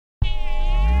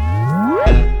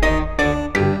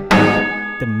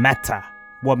matter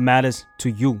what matters to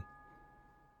you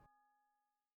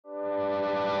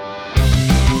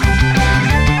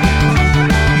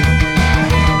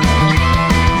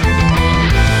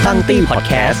ตั้งตี้พอด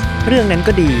แคสต์เรื่องนั้น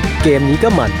ก็ดีเกมนี้ก็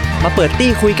มันมาเปิดตี้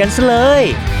คุยกันซะเลย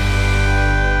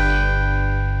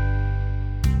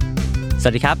ส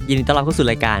วัสดีครับยินดีต้อนรับเข้าสู่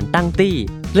รายการตั้งตี้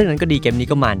เรื่องนั้นก็ดีเกมนี้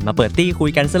ก็มันมาเปิดตี้คุย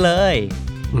กันซะเลย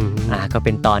ก็เ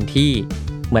ป็นตอนที่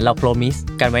เหมือนเราโพรมิส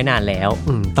กันไว้นานแล้ว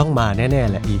ต้องมาแน่ๆ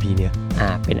แหละ EP เนี้ย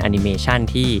เป็นแอนิเมชัน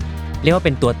ที่เรียกว่าเ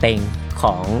ป็นตัวเต็งข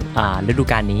องฤดู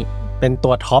กาลนี้เป็นตั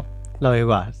วท็อปเลย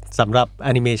ว่าสำหรับแ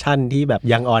อนิเมชันที่แบบ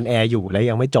ยังออนแอร์อยู่และ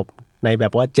ยังไม่จบในแบ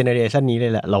บว่าเจเนอเรชันนี้เล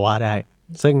ยแหละเราว่าได้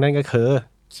ซึ่งนั่นก็คือ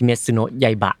คิเมซุโนะไย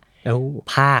บะ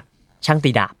ภาคช่าง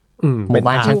ตีดาบหมู่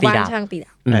บ้านช่างตีดาบ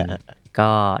ก็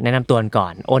แนะนำตัวก่อ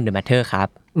นอ้นเดอะแมทเทอร์ครับ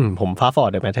ผมฟ้าฟอร์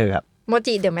ดเดอะแมทเทอร์ครับโม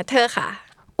จิเดอะแมทเทอร์ค่ะ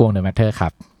กวงเดอะแมทเทอร์ครั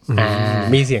บ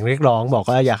มีเสียงเรียกร้องบอก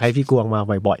ว่าอยากให้พี่กวงมา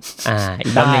บ่อย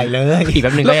ๆได้เลยอีกแ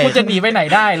ป๊บนึงแล้วคุณจะหนีไปไหน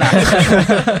ได้ล่ะ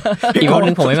อีกแป๊บ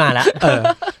นึงผมไม่มาแล้ว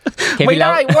ไม่ได้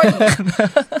เว้ย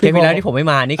เทปแล้วที่ผมไม่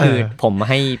มานี่คือผม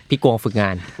ให้พี่กวงฝึกงา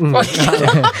น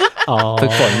ฝึ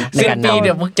กฝนในการนำสิ้นปีเ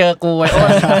ดี๋ยวมึงเจอกูไว้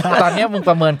ตอนนี้มึง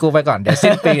ประเมินกูไปก่อนเดี๋ยว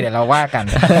สิ้นปีเดี๋ยวเราว่ากัน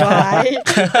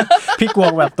พี่กว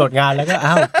งแบบตรวจงานแล้วก็อ้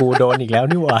าวกูโดนอีกแล้ว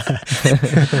นี่หว่า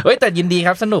เฮ้ยแต่ยินดีค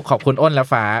รับสนุกขอบคุณอ้นและ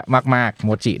ฟ้ามากๆโม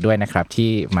จิด้วยนะครับ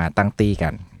ที่มาตั้งตี้กั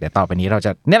นเดี๋ยวต่อไปนี้เราจ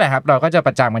ะนี่แหละครับเราก็จะป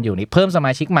ระจำกันอยู่นี่เพิ่มสม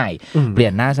าชิกใหม่เปลี่ย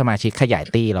นหน้าสมาชิกขยาย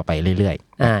ตี้เราไปเรื่อย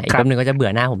ๆอีกแป๊บนึงก็จะเบื่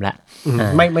อหน้าผมละ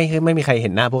ไม่มีใครเห็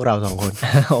นหน้าพวกเรา2คน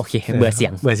โอเคเบื่อเสีย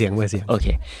งโอเค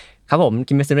ครับผม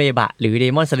คิเมซุโนะไยบะหรือเด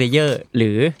มอนสเลเยอร์หรื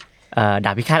อด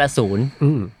าบพิฆาตอสูร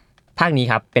ภาคนี้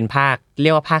ครับเป็นภาคเรี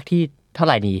ยกว่าภาคที่เท่าไ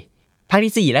หร่ดีภาค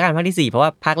ที่4แล้วกันภาคที่4เพราะว่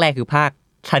าภาคแรกคือภาค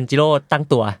ทันจิโร่ตั้ง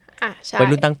ตัวเป็น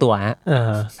รุ่นตั้งตัวฮะ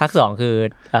ภาค2คือ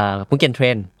มุเกนเทร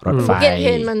นรถไฟมุเกนเท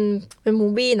รนมันเป็นมู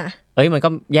ฟวี่นะมันก็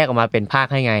แยกออกมาเป็นภาค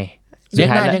ให้ไงเรียก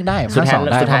ได้สุด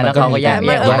ท้ายแล้วเขาก็แยก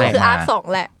คืออาร์ค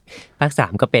2แหละภาค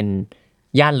3ก็เป็น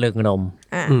ย่านเริงนม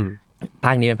ภ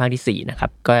าคนี้เป็นภาคที่4นะครับ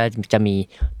ก็จะมี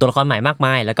ตัวละครใหม่มากม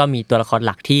ายแล้วก็มีตัวละครห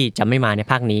ลักที่จะไม่มาใน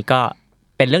ภาคนี้ก็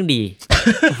เป็นเรื่องดี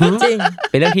จริง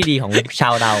เป็นเรื่องที่ดีของชา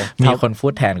วเรามีคนพู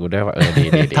ดแทนกูด้วยว่าดี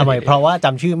ทำไมเพราะว่าจ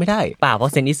ำชื่อไม่ได้เปล่าเพรา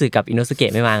ะเซนอิสึกับอิโนสุเก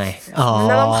ะไม่มาไง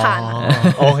น่ารำคาญ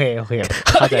โอเค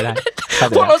เข้าใจได้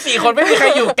พวกเรา4คนไม่มีใคร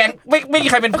อยู่แก๊งไม่มี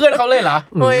ใครเป็นเพื่อนเขาเลยเหรอ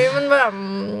เฮ้ยมันแบบ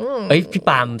พี่ป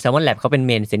าล์มแซมมอนแลบเขาเป็นเ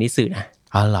มนเซนอิสึนะ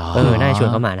เหรอน่าชวน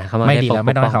เขามานะเขามาไม่ดีแล้วไ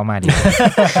ม่ต้องเขามาดี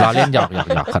ล้อเล่นหยอก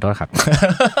ขอโทษครับ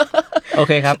โอเ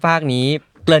คครับภาคนี้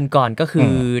เกริ่นก่อนก็คื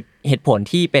อเหตุผล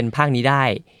ที่เป็นภาคนี้ได้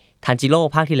ทันจิโร่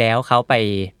ภาคที่แล้วเขาไป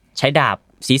ใช้ดาบ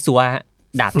สีสัว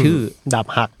ดาบทื่อดาบ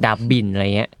หักดาบบินอะไร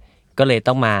เงี้ยก็เลย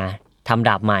ต้องมาทำ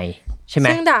ดาบใหม่ใช่ไหม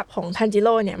ซึ่งดาบของทันจิโ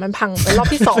ร่เนี่ยมันพังเป็นรอบ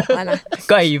ที่2แล้วนะ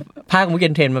ก็ไอ้ภาคมุเก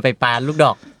นเทรนมันไปปาลูกด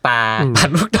อกปา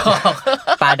ลูกดอก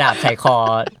ปาดาบใส่คอ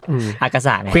อากาศ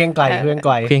ะไงเคลื่อนไ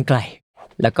กล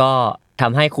แล้วก็ท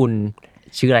ำให้คุณ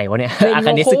ชื่ออะไรวะเนี่ยอาค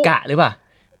าเนสึกะหรือเปล่า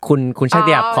คุณช่าง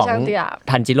ดาบของ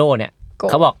ทันจิโร่เนี่ย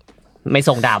เขาบอกไม่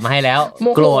ส่งดาบมาให้แล้ว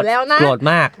โกรธ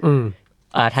มาก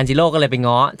ทันจิโร่ก็เลยไป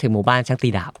ง้อถึงหมู่บ้านช่างตี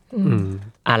ดาบ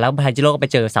แล้วทันจิโร่ก็ไป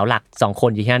เจอเสาหลัก2คน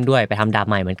อยู่ที่นั่นด้วยไปทำดาบ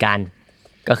ใหม่เหมือนกัน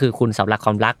ก็คือคุณเสาหลักค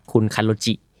วามรักคุณคันโร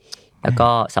จิแล้วก็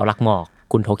เสาหลักหมอก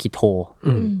คุณโทคิโท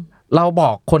เราบ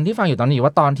อกคนที่ฟังอยู่ตอนนี้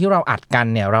ว่าตอนที่เราอัดกัน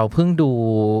เนี่ยเราเพิ่งดู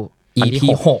EP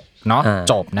 6เนาะ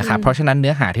จบนะครับเพราะฉะนั้นเ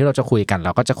นื้อหาที่เราจะคุยกันเร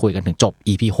าก็จะคุยกันถึงจบ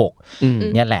EP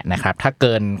 6เนี่ยแหละนะครับถ้าเ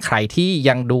กินใครที่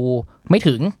ยังดูไม่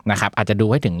ถึงนะครับอาจจะดู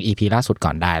ให้ถึง EP ล่าสุดก่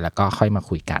อนได้แล้วก็ค่อยมา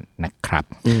คุยกันนะครับ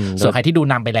ส่วนใครที่ดู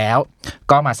นำไปแล้ว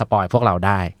ก็มาสปอยพวกเราไ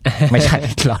ด้ไม่ใช่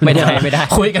ไม่ได้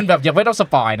คุยกันแบบยังไม่ต้องส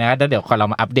ปอยนะเดี๋ยวเรา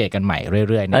มาอัปเดตกันใหม่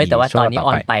เรื่อยๆแต่ว่าตอนนี้อ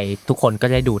อนไปทุกคนก็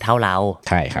ได้ดูเท่าเรา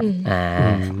ใช่ครับ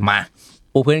มา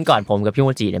ปูพื้นก่อนผมกับพี่โม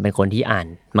จิเนี่ยเป็นคนที่อ่าน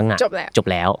มังงะจบ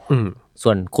แล้ว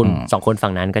ส่วนคุณ2คนฝั่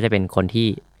งนั้นก็จะเป็นคนที่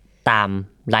ตาม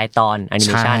รายตอนแอนิเ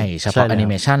มชันเฉพาะแอนิ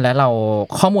เมชันและเรา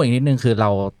ข้อมูลอีกนิดนึงคือเรา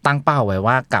ตั้งเป้าไว้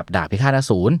ว่ากับดาบพิฆาตอ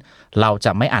สูรเราจ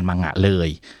ะไม่อ่านมังงะเลย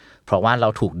เพราะว่าเรา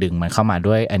ถูกดึงมันเข้ามา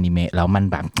ด้วยแอนิเมะแล้วมัน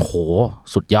แบบโห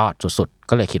สุดยอดสุดๆ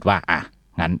ก็เลยคิดว่า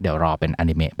งั้นเดี๋ยวรอเป็นแอ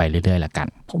นิเมะไปเรื่อยๆละกัน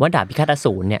ผมว่าดาบพิฆาตอ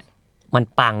สูรเนี่ยมัน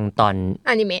ปังตอนแ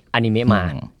อนิเมะมา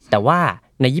แต่ว่า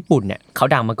ในญี่ปุ่นเนี่ยเขา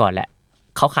ดังมาก่อนแหละ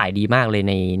เขาขายดีมากเลย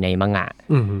ในมังงะ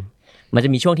มันจะ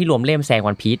มีช่วงที่รวมเล่มแซง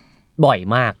วันพีซบ่อย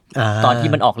มากตอนที่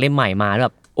มันออกเล่มใหม่มาแบ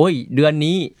บโอ้ยเดือน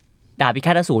นี้ดาบพิฆ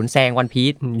าตอสูรแซงวันพี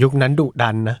ซยุคนั้นดุดั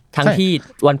นนะทั้งที่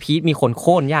วันพีซมีคนโ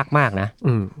ค่นยากมากนะ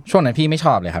ช่วงนั้นพี่ไม่ช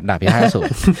อบเลยครับดาบพิฆาตอสูร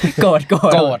โกร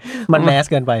ธมันแมส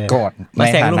เกินไปโกรธมา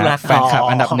แซงลูกรักแฟนคลับ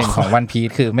อันดับ1ของวันพีซ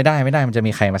คือไม่ได้มันจะ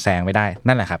มีใครมาแซงไม่ได้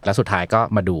นั่นแหละครับแล้วสุดท้ายก็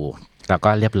มาดูแล้วก็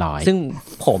เรียบร้อยซึ่ง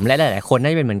ผมและหลายๆคนน่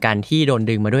าจะเป็นเหมือนกันที่โดน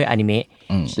ดึงมาด้วยอนิเมะ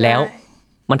แล้ว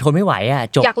มันทนไม่ไหว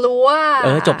จบอยากรู้ว่า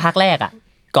จบภาคแรก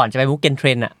ก่อนจะไปมุกเกนเทร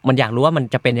นอ่ะมันอยากรู้ว่ามัน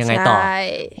จะเป็นยังไงต่อ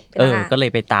ก็เลย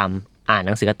ไปตามอ่านห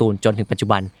นังสือการ์ตูนจนถึงปัจจุ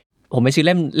บันผมไปซื้อเ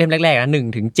ล่มแรกๆนะ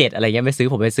1 ถึง 7อะไรเงี้ย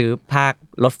ผมไปซื้อภาค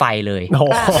รถไฟเลยโอ้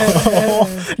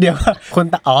เดี๋ยวคุณ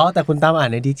แต่คุณตามอ่า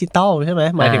นในดิจิตอลใช่ไหม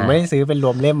หมายถึงไม่ได้ซื้อเป็นร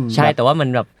วมเล่มใช่แต่ว่ามัน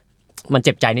แบบมันเ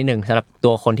จ็บใจนิดนึงสำหรับตั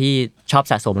วคนที่ชอบ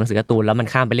สะสมหนังสือการ์ตูนแล้วมัน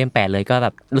ข้ามไปเล่ม8เลยก็แบ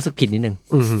บรู้สึกผิดนิดนึง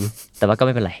แต่ว่าก็ไ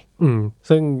ม่เป็นไร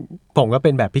ซึ่งผมก็เ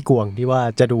ป็นแบบพี่กวงที่ว่า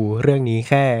จะดูเรื่องนี้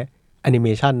แค่แอนิเม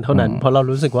ชันเท่านั้นเพราะเรา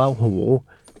รู้สึกว่าโห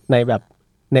ใ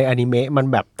นอนิเมะมัน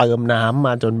แบบเติมน้ำม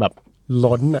าจนแบบ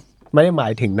ล้นอ่ะไม่ได้หมา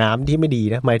ยถึงน้ำที่ไม่ดี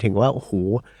นะหมายถึงว่าโอ้โห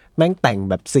แม่งแต่ง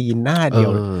แบบซีนหน้าเดีย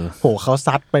วโหเขา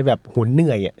ซัดไปแบบหุ่นเห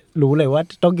นื่อยอ่ะรู้เลยว่า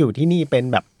ต้องอยู่ที่นี่เป็น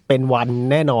แบบเป็นวัน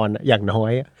แน่นอนอย่างน้อ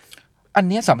ยอัน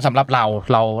นี้สำหรับเ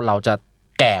ราจะ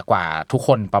แก่กว่าทุกค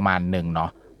นประมาณนึงเนาะ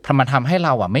มันทำให้เร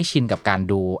าอ่ะไม่ชินกับการ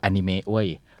ดูอนิเมะเว้ย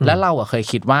และเราอ่ะเคย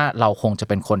คิดว่าเราคงจะ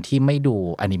เป็นคนที่ไม่ดู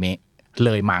อนิเมะเ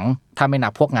ลยมั้งถ้าไม่นั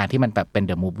บพวกงานที่มันแบบเป็นเ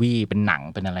ดอะมูฟวี่เป็นหนัง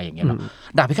เป็นอะไรอย่างเงี้ยเนาะ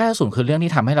ดาบพิฆาตอสูรคือเรื่อง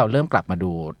ที่ทำให้เราเริ่มกลับมา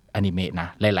ดูอนิเมะนะ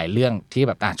หลายๆเรื่องที่แ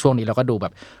บบช่วงนี้เราก็ดูแบ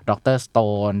บด็อกเตอร์สโต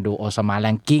นดูโอซามะแร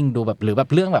งกิ้งดูแบบหรือแบบ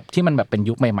เรื่องแบบที่มันแบบเป็น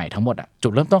ยุคใหม่ๆทั้งหมดอ่ะจุ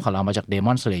ดเริ่มต้นของเรามาจากเดม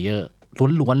อนสเลเยอร์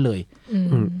ล้วนๆเลย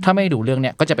ถ้าไม่ดูเรื่องเ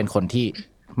นี้ยก็จะเป็นคนที่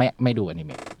ไม่ดูอนิเ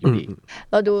มะอยู่ดี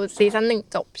เราดูซีซั่น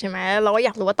1จบใช่ไหมเราก็อย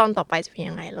ากรู้ว่าตอนต่อไปจะเป็น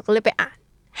ยังไงเราก็เลยไปอ่าน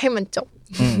ให้มันจบ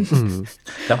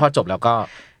แล้วพอจบแล้วก็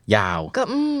ยาวก็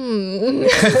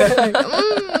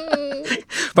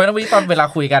เพราะวันนี้ตอนเวลา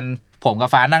คุยกันผมกับ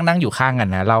ฟ้านั่งอยู่ข้างกัน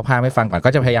นะเราพาไม่ฟังก่อนก็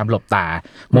จะพยายามหลบตา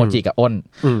โมจิกับอ้น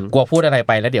กลัวพูดอะไรไ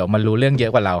ปแล้วเดี๋ยวมันรู้เรื่องเยอ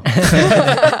ะกว่าเรา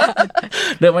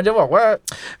เดี๋ยวมันจะบอกว่า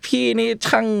พี่นี่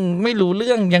ช่างไม่รู้เ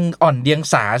รื่องยังอ่อนเดียง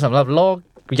สาสำหรับโลก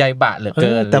ใยบะเหลือเ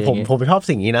กินแต่ผมชอบ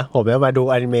สิ่งนี้นะผมมาดู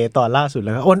อนิเมะตอนล่าสุดแ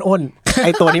ล้วอ้นไอ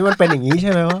ตัวนี้มันเป็นอย่างนี้ใ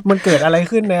ช่ไหมวะมันเกิดอะไร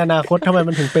ขึ้นในอนาคตทำไม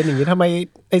มันถึงเป็นอย่างนี้ทำไม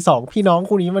ไอ2พี่น้อง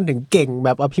คู่นี้มันถึงเก่งแบ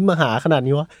บอภิมหาขนาด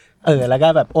นี้วะแล้วก็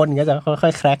แบบอ้นก็จะค่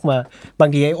อยๆแคร็กมาบาง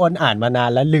ทีไออ้นอ่านมานาน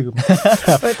แล้วลืม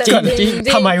จริง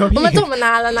ทำไมวะพี่มันจบมาน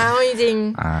านแล้วนะจริง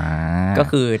ก็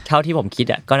คือเท่าที่ผมคิด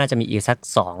อ่ะก็น่าจะมีอีกสัก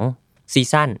2ซี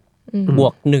ซั่นบว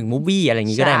ก1มูฟวี่อะไรอย่าง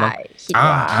งี้ก็ได้มั้ง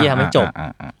ที่ทำให้จบ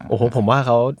โอ้โหผมว่าเ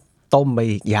ขาต้มไป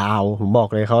อีกยาวผมบอก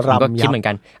เลยเขารำยาวก็คิดเหมือน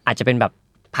กันอาจจะเป็นแบบ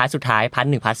พาร์ทสุดท้ายพาร์ท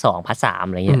1พาร์ท2พาร์ท3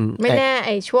อะไรเงี้ยไม่แน่ไ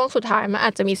อ้ช่วงสุดท้ายมันอ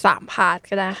าจจะมี3พาร์ท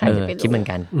ก็ได้ค่ะจะไปคิดเหมือน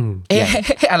กัน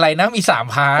อะไรนะมี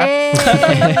3พาร์ท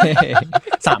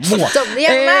3หมวกจบเรีย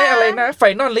งนะอะไรนะไฟ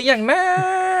นอลหรือยังนะ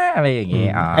อะไรอย่างเงี้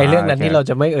ยไอ้เรื่องนั้นที่เรา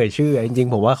จะไม่เอ่ยชื่อจริง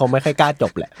ๆผมว่าเขาไม่ค่อยกล้าจ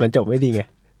บแหละมันจบไม่ดีไง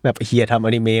แบบเฮียทำอ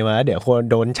นิเมะมาเดี๋ยวคน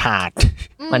โดนฉาด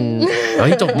มัน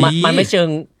จบดีมันไม่เชิง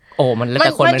มันแล้วแ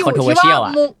ต่คนเป็นคอนโทรเวอร์เชียลอ่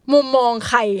ะมุมมอง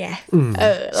ใครไง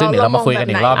ซึ่งเดี๋ยวเรามาคุยกัน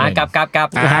อีกรอบนึงกลับ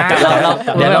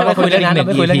เดี๋ยวเรามาคุยเรื่องนั้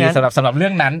นสำหรับเรื่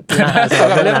องนั้น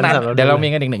เดี๋ยวเรามี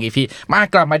กันอีก1 EP มา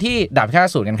กลับมาที่ดาบพิฆาตอ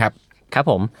สูรกันครับครับ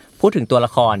ผมพูดถึงตัวละ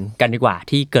ครกันดีกว่า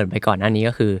ที่เกิดไปก่อนหน้านี้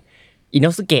ก็คืออิโน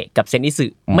สุเกะกับเซนอิสึ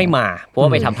ไม่มาเพราะว่า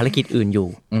ไปทำภารกิจอื่นอยู่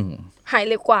หาย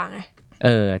เร็วกว่าไง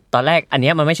ตอนแรกอันเนี้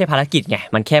ยมันไม่ใช่ภารกิจไง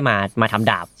มันแค่มาทำ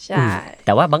ดาบใช่แ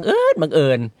ต่ว่าบังเอิ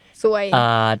ญ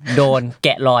โดนแก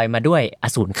ะรอยมาด้วยอ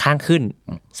สูรข้างขึ้น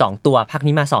2ตัวภาค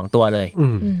นี้มา2ตัวเลย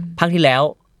ภาคที่แล้ว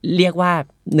เรียกว่า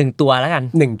1ตัวแล้วกัน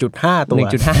 1.5 ตั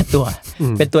ว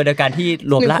เป็นตัวเดียวกันที่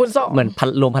รวมละเหมือน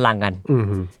รวมพลังกัน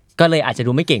ก็เลยอาจจะ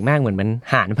ดูไม่เก่งมากเหมือนมัน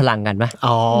หารพลังกันป่ะ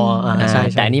ใช่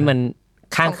แต่นี่มัน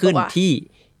ข้างขึ้น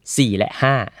ที่4และ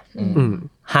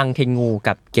5ฮังเทงู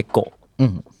กับเกโกะ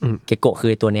เกโกะคื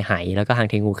อตัวในไหแล้วก็ฮัง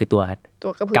เทงูคือตัว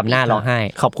กำหน้าร้องไห้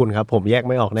ขอบคุณครับผมแยก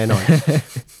ไม่ออกแน่นอน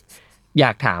อย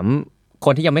ากถามค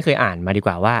นที่ยังไม่เคยอ่านมาดีก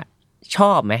ว่าว่าช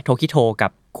อบไหมโทคิโทกั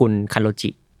บคุณคันโรจิ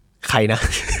ใครนะ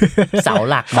เสา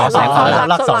หลักเสา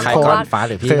หลัก2คนฟ้า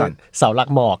หรือพี่ก่อนเสาหลัก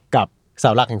หมอกกับเส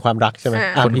าหลักแห่งความรักใช่ไหม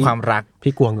คุณความรัก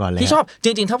พี่กวงก่อนเลยพี่ชอบจ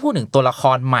ริงๆถ้าพูดถึงตัวละค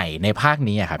รใหม่ในภาค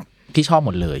นี้ครับพี่ชอบห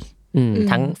มดเลย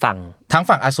ทั้ง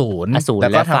ฝั่งอสูรแล้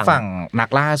วก็ทั้งฝั่งนัก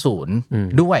ล่าอสูร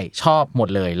ด้วยชอบหมด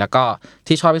เลยแล้วก็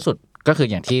ที่ชอบที่สุดก็คือ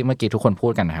อย่างที่เมื่อกี้ทุกคนพู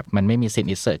ดกันนะครับมันไม่มีซิน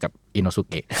อิเซอร์กับอิโนสุ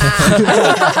เกะ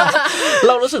เ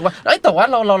รารู้สึกว่าแต่ว่า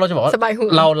เราจะบอกว่า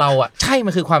เราอ่ะใช่มั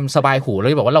นคือความสบายหูเรา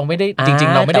จะบอกว่าเราไม่ได้จริง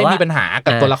ๆเราไม่ได้มีปัญหา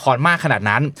กับตัวละครมากขนาด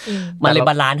นั้นมันเลย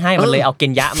บาลานซ์ให้มันเลยเอาเก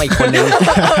นยะมาอีกคนนึง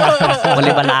มันเล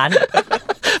ยบาลานซ์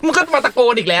มันก็มาตะโก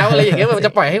นอีกแล้วอะไรอย่างเงี้ยมันจ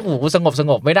ะปล่อยให้หูส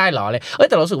งบไม่ได้หรอเลย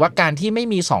แต่เรารู้สึกว่าการที่ไม่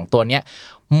มี2ตัวเนี้ย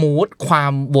มูดควา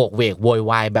มโวกเวกโวย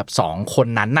วายแบบ2คน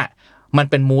นั้นน่ะมัน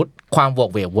เป็นมูดความโวก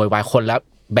เวกโวยวายคนละ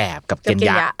แบบกับเกน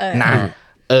ยะนะ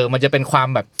มันจะเป็นความ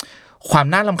แบบความ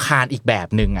น่ารำคาญอีกแบบ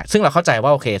นึงอ่ะซึ่งเราเข้าใจว่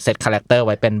าโอเคเซตคาแรคเตอร์ไ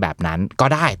ว้เป็นแบบนั้นก็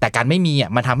ได้แต่การไม่มีอ่ะ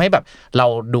มันทำให้แบบเรา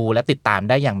ดูและติดตาม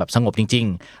ได้อย่างแบบสงบจริง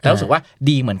ๆแล้วรู้สึกว่า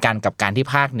ดีเหมือนกันกับการที่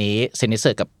ภาคนี้เซนิเซอ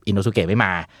ร์กับอินโนสุเกะไม่ม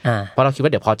าเพราะเราคิดว่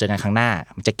าเดี๋ยวพอเจอกันครั้งหน้า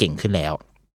มันจะเก่งขึ้นแล้ว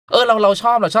เราช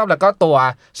อบแล้วก็ตัว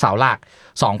เสาหลัก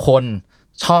2คน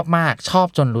ชอบมากชอบ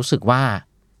จนรู้สึกว่า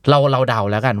เราเดา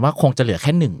แล้วกันว่าคงจะเหลือแ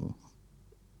ค่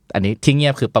1อันนี้ที่เงี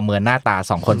ยบคือประเมินหน้าตา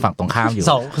2คนฝั่งตรงข้ามอยู่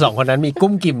สองคนนั้นมี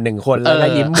กุ้มกิ่ม1คนแล้วก็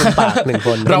ยิ้มมุมปาก1ค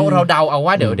นเราเดาเอา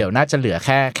ว่าเดี๋ยวน่าจะเหลือ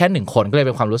แค่1คนก็เลยเ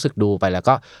ป็นความรู้สึกดูไปแล้ว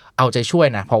ก็เอาใจช่วย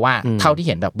นะเพราะว่าเท่าที่เ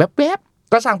ห็นแบบแวบ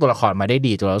ๆก็สร้างตัวละครมาได้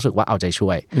ดีจนเรารู้สึกว่าเอาใจช่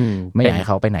วยไม่อยากให้เ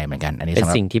ขาไปไหนเหมือนกันอันนี้เป็น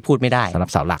สิ่งที่พูดไม่ได้สำหรั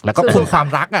บเสาหลักแล้วก็คุณความ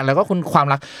รักอ่ะแล้วก็คุณความ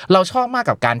รักเราชอบมาก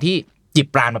กับการที่จิบ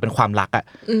ปราณมาเป็นความรักอ่ะ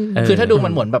คือถ้าดูมั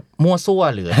นเหมือนแบบมั่วซั่ว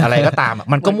หรืออะไรก็ตาม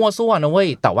มันก็มั่วซั่วนะเว้ย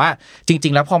แต่ว่าจริ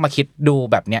งๆแล้วพอมาคิดดู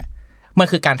แบบเนี้ยมัน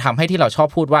คือการทำให้ที่เราชอบ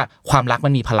พูดว่าความรักมั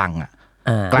นมีพลังอ่ะ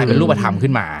กลายเป็นรูปธรรมขึ้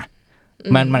นมา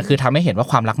มันคือทำให้เห็นว่า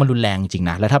ความรักมันรุนแรงจริง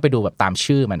นะแล้วถ้าไปดูแบบตาม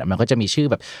ชื่อมันก็จะมีชื่อ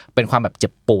แบบเป็นความแบบเจ็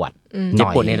บปวด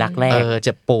ในรักแรกเ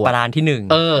จ็บปวดปราณที่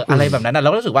1อะไรแบบนั้นเรา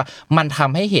ก็รู้สึกว่ามันท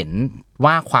ำให้เห็น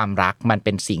ว่าความรักมันเ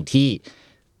ป็นสิ่งที่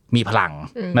มีพลัง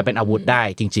มันเป็นอาวุธได้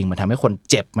จริงๆมันทำให้คน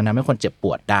เจ็บมันทำให้คนเจ็บป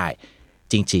วดได้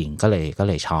จริงๆก็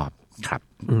เลยชอบครับ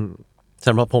ส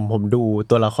ำหรับผมดู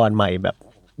ตัวละครใหม่แบบ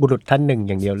บุรุษท่านหนึ่ง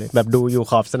อย่างเดียวเลยแบบดูอยู่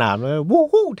ขอบสนามแล้ววู้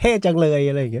ฮู้เท่จังเลย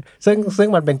อะไรอย่างเงี้ยซึ่ง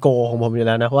มันเป็นโกของผมอยู่แ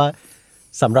ล้วนะว่า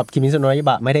สำหรับคิมิซุโนะยา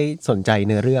บะไม่ได้สนใจเ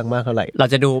นื้อเรื่องมากเท่าไหร่เรา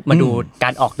จะมาดูกา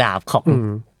รออกดาบของ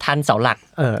ท่านเสาหลัก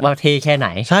ว่าเท่แค่ไหน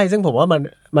ใช่ซึ่งผมว่า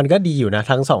มันก็ดีอยู่นะ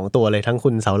ทั้ง2ตัวเลยทั้งคุ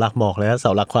ณเสาหลักหมอกและเส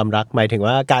าหลักความรักหมายถึง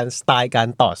ว่าการสไตล์การ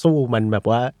ต่อสู้มันแบบ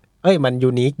ว่ามันยู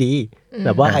นิคดีแบ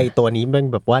บว่าไอ้ตัวนี้มัน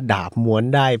แบบว่าดาบม้วน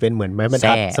ได้เป็นเหมือนไม้บรร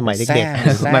ทัดสมัยเด็ก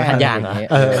ๆมันพันอย่างเหรอ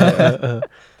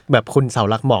แบบคุณเสา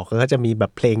หลักหมอกก็จะมีแบ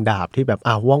บเพลงดาบที่แบบ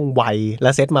ว่องไวแล้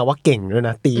วเซตมาว่าเก่งด้วยน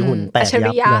ะตีหุ่นแตก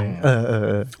ยับเลย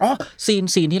อ๋อ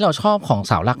ซีนที่เราชอบของเ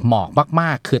สาหลักหมอกม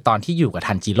ากๆคือตอนที่อยู่กับ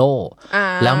ทันจิโร่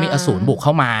แล้วมีอสูรบุกเข้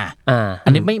ามาอั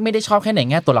นนี้ไม่ได้ชอบแค่ใน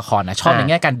แง่ตัวละครนะชอบใน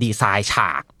แง่การดีไซน์ฉ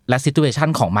ากและซิทูเอชั่น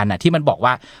ของมันน่ะที่มันบอก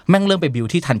ว่าแม่งเริ่มไปบิว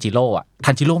ที่ทันจิโร่อ่ะ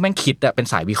ทันจิโร่แม่งคิดอ่ะเป็น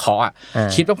สายวิเคราะห์อ่ะ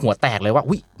คิดว่าหัวแตกเลยว่า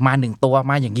อุ๊ยมา1ตัว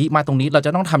มาอย่างงี้มาตรงนี้เราจ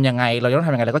ะต้องทำยังไงแล้ว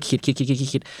ก็คิ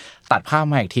ดตัดภาพ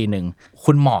มาอีกทีนึง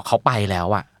คุณหมอกเขาไปแล้ว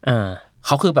อ่ะเข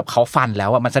าคือแบบเขาฟันแล้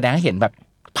วอ่ะมันแสดงให้เห็นแบบ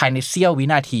ภายในเสี้ยววิ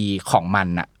นาทีของมัน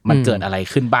น่ะมันเกิดอะไร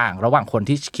ขึ้นบ้างระหว่างคน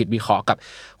ที่คิดวิเคราะห์กับ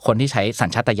คนที่ใช้สัญ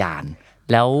ชาตญาณ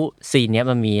แล้วซีนเนี้ย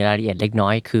มันมีรายละเอียดเล็กน้อ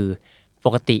ยคือป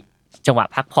กติจังหวะ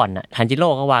พักผ่อนน่ะทันจิโร่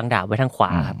ก็วางดาบไว้ทางขวา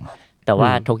ครับแต่ว่า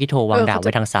โทกิโทวางดาบไ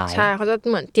ว้ทางซ้ายใช่เขาจะ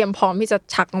เหมือนเตรียมพร้อมที่จะ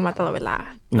ชักออกมาตลอดเวลา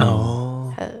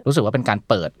รู้สึกว่าเป็นการ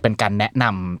เปิดเป็นการแนะน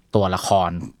ำตัวละค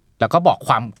รแล้วก็บอก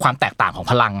ความแตกต่างของ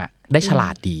พลังอ่ะได้ฉลา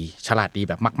ดดี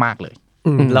แบบมากๆเลย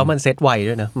แล้วมันเซตไว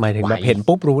ด้วยนะหมายถึงแบบเห็น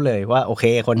ปุ๊บรู้เลยว่าโอเค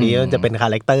คนนี้จะเป็นคา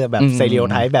แรคเตอร์แบบไซเรียล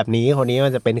ไทป์แบบนี้คนนี้มั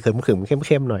นจะเป็นขึมๆเ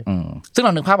ข้มๆหน่อยซึ่งเร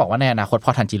านึกภาพบอกว่าในอนาคตพ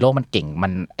อทันจิโร่มันเก่งมั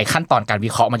นไอ้ขั้นตอนการวิ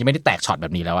เคราะห์มันจะไม่ได้แตกช็อตแบ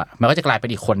บนี้แล้วอะมันก็จะกลายเป็น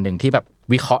อีกคนนึงที่แบบ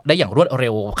วิเคราะห์ได้อย่างรวดเร็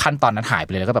วขั้นตอนนั้นหายไป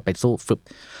เลยแล้วก็แบบไปสู้ฟึบ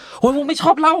โอ้ยผมไม่ช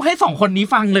อบเล่าให้2คนนี้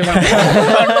ฟังเลย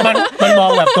มันมอง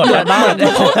แบบกดดันมาก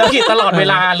ผิดตลอดเว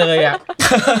ลาเลยอ่ะ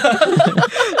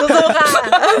สู้ๆค่ะ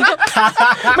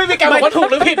ไม่มีการบอกว่าถูก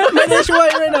หรือผิดไม่ได้ช่วย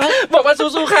ด้วยนะบอกว่า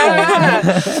สู้ๆค่ะ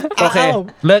โอเค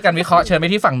เลิกกันวิเคราะห์เชิญไป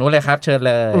ที่ฝั่งนู้นเลยครับเชิญ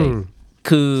เลย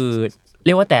คือเ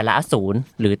รียกว่าแต่ละอสูร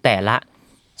หรือแต่ละ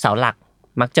เสาหลัก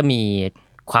มักจะมี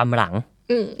ความหลัง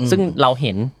ซึ่งเราเ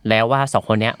ห็นแล้วว่า2ค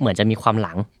นนี้เหมือนจะมีความห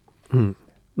ลัง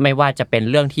ไม่ว่าจะเป็น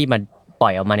เรื่องที่มันป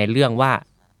ล่อยออกมาในเรื่องว่า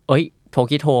โท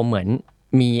กิโทเหมือน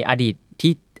มีอดีต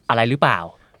ที่อะไรหรือเปล่า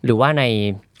หรือว่าใน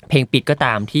เพลงปิดก็ต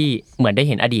ามที่เหมือนได้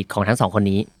เห็นอดีตของทั้ง2คน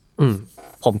นี้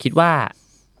ผมคิดว่า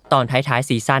ตอนท้ายๆ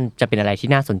ซีซั่นจะเป็นอะไรที่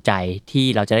น่าสนใจที่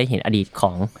เราจะได้เห็นอดีตข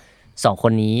อง2ค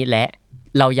นนี้และ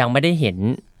เรายังไม่ได้เห็น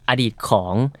อดีตขอ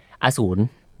งอสูร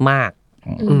มาก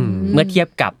เมื่อเทียบ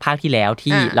กับภาคที่แล้ว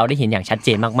ที่เราได้เห็นอย่างชัดเจ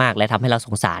นมากๆและทำให้เราส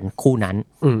งสารคู่นั้น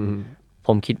ผ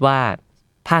มคิดว่า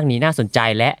ภาคนี้น่าสนใจ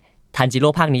และทันจิโร่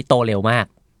ภาคนี้โตเร็วมาก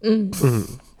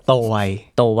โต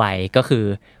ไวก็คือ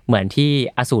เหมือนที่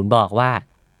อสูรบอกว่า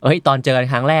ตอนเจอกัน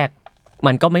ครั้งแรก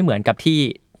มันก็ไม่เหมือนกับที่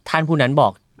ท่านผู้นั้นบอ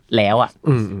กแล้วอ่ะ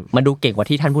มันดูเก่งกว่า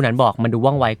ที่ท่านผู้นั้นบอกมันดู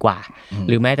ว่องไวกว่า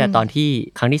หรือแม้แต่ตอนที่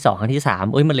ครั้งที่2ครั้งที่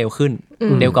3มันเร็วขึ้น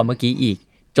เร็วกว่าเมื่อกี้อีก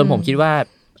จนผมคิดว่า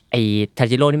ไอ้ทัน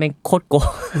จิโร่นี่แม่งโคตร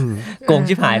โกง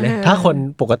ชิบหายเลยถ้าคน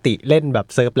ปกติเล่นแบบ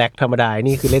เซิร์ฟแบล็คธรรมดา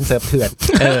นี่คือเล่นเซิร์ฟเถื่อน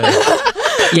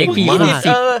เก่งผีนี่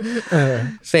สิ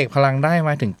เสกพลังได้ม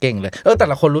าถึงเก่งเลยแต่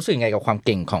ละคนรู้สึกไงกับความเ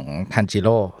ก่งของทันจิโ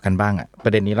ร่กันบ้างอ่ะปร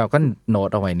ะเด็นนี้เราก็โน้ต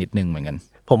เอาไว้นิดนึงเหมือนกัน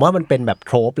ผมว่ามันเป็นแบบโ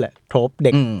ทรปแหละโทรปเ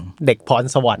ด็กพร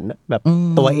สวรรค์แบบ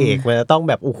ตัวเอกมันจะต้อง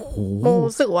แบบโอ้โห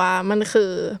รู้สึกว่ามันคื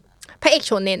อพระเอกโ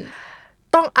ชเน็น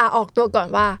ต้องออกตัวก่อน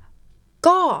ว่า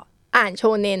ก็อ่านโช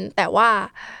เน็นแต่ว่า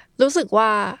รู้สึกว่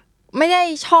าไม่ได้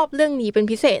ชอบเรื่องนี้เป็น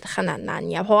พิเศษขนาดนั้น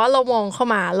เนี่ยเพราะว่าเรามองเข้า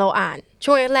มาเราอ่าน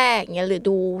ช่วงแรกเงี้ยหรือ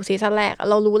ดูซีซั่นแรก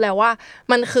เรารู้แล้วว่า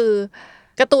มันคือ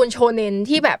การ์ตูนโชเน็น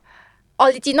ที่แบบออ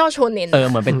ริจินอลโชเน็น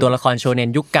เหมือนเป็นตัวละครโชเน็น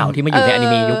ยุคเก่าที่มาอยู่ในอนิ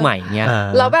เมะยุคใหม่เงี้ย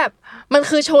แล้วแบบมัน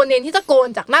คือโชเน็นที่ตะโกน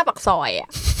จากหน้าปากซอยอ่ะ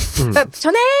แบบโช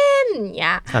เน่นอย่างเ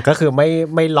งี้ยก็คือ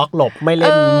ไม่ล็อกหลบไม่เล่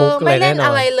นมุกอะไรแน่นอนไม่เล่นอ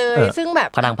ะไรเลยซึ่งแบบ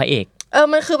พลังพระเอก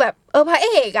มันคือแบบพระเอ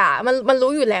กอ่ะมัน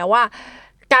รู้อยู่แล้วว่า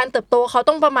การเติบโตเขา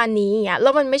ต้องประมาณนี้อย่างเงี้ยแล้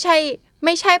วมันไม่ใ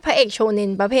ช่พระเอกโชเน็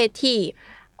นประเภทที่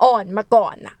อ่อนมาก่อ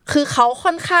นน่ะคือเขาค่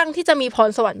อนข้างที่จะมีพร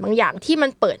สวรรค์บางอย่างที่มั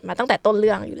นเปิดมาตั้งแต่ต้นเ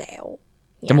รื่องอยู่แล้ว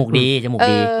จมูกดี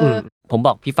ผมบ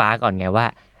อกพี่ฟ้าก่อนไงว่า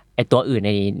ไอตัวอื่นใ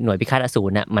นหน่วยพิฆาตอสู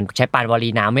รน่ะมันใช้ปานวลี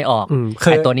น้ำไม่ออก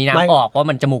ไอตัวนี้น้ำออกเพราะ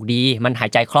มันจมูกดีมันหาย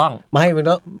ใจคล่องไม่มัน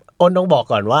ก็อ้นต้องบอก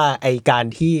ก่อนว่าไอการ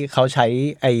ที่เขาใช้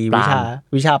ไอ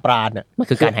วิชาปราณน่ะมัน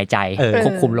คือการหายใจค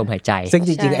วบคุมลมหายใจซึ่ง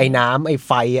จริงๆไอน้ำไอไ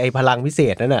ฟไอพลังพิเศ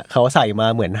ษนั่นน่ะเขาใส่มา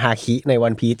เหมือนฮาคิในวั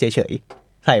นพีซเฉย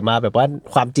ๆใส่มาแบบว่า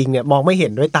ความจริงเนี่ยมองไม่เห็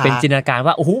นด้วยตาเป็นจินตนาการ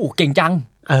ว่าโอ้โหเก่งจัง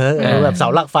แบบเสา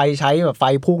หลักไฟใช้แบบไฟ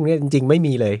พุ่งเนี่ยจริงๆไม่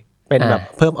มีเลยเป็นแบบ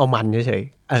เพิ่มเอามันเฉย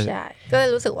ๆใช่ก็เลย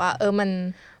รู้สึกว่ามั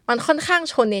นค่อนข้าง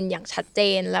โชเน็นอย่างชัดเจ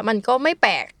นแล้วมันก็ไม่แป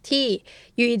ลกที่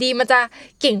อยู่ดีๆมันจะ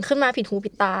เก่งขึ้นมาผิดหูผิ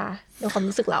ดตาในความ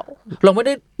รู้สึกเราไม่ไ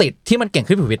ด้ติดที่มันเก่ง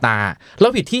ขึ้นผิดหูผิดตาแล้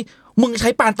วผิดที่มึงใช้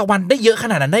ปานตะวันได้เยอะข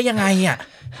นาดนั้นได้ยังไงอ่ะ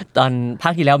ตอนภา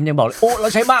คที่แล้วมันยังบอกโอ้เรา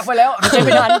ใช้มากไปแล้วใช้ไ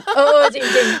ม่ทันจ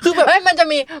ริงๆคือแบบมันจ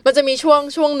ะมี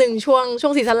ช่วงนึงช่ว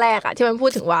งซีซั่นแรกอ่ะที่มันพู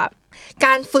ดถึงว่าก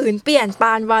ารฝืนเปลี่ยนป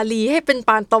านวาลีให้เป็นป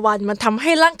านตะวันมันทำใ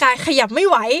ห้ร่างกายขยับไม่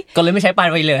ไหวก็เลยไม่ใช้ปาน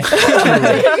วาลีเลย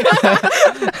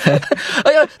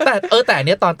แต่เ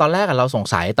นี้ยตอนแรกเราสง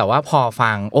สัยแต่ว่าพอ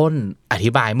ฟังอ้นอ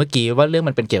ธิบายเมื่อกี้ว่าเรื่อง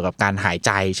มันเป็นเกี่ยวกับการหายใ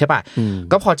จใช่ป่ะ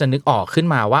ก็พอจะนึกออกขึ้น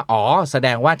มาว่าแสด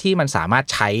งว่าที่มันสามารถ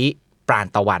ใช้ปาน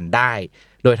ตะวันได้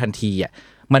โดยทันทีอ่ะ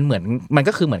มัน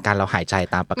ก็คือเหมือนการเราหายใจ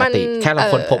ตามปกติแค่เรา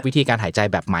ค้นพบวิธีการหายใจ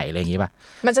แบบใหม่อะไรอย่างงี้ป่ะ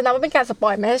มันจะนับว่าเป็นการสปอ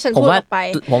ยไหมถ้าฉันพูดออกไป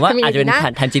ผมว่าอาจจะเป็น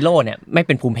ทันจิโร่เนี่ยไม่เ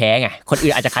ป็นภูมิแพ้ไงคนอื่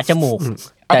นอาจจะคัดจมูก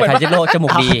แต่ทันจิโร่จมู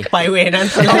กดีไปเวนั้น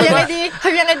ทำยังไงดี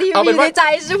มีในใจ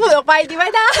จะพูดออกไปดีไม่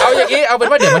ได้เอาอย่างงี้เอาเป็น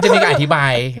ว่าเดี๋ยวมันจะมีการอธิบา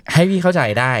ยให้พี่เข้าใจ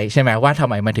ได้ใช่ไหมว่าทำ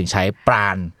ไมมันถึงใช้ปรา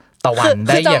ณตะวันไ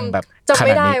ด้อย่างแบบจำไ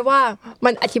ม่ได้ว่ามั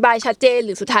นอธิบายชัดเจนห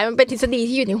รือสุดท้ายมันเป็นทฤษฎี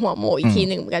ที่อยู่ในหัวโมอีกที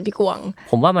หนึ่งเหมือนกันพี่กวง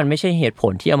ผมว่ามันไม่ใช่เหตุผ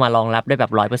ลที่เอามารองรับได้แบ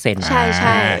บ 100% ใ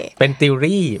ช่เป็นทฤษ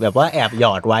ฎีแบบว่าแอบหย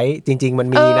อดไว้จริงๆมัน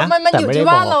มีนะมันอยู่ที่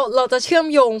ว่าเราจะเชื่อม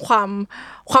โยงค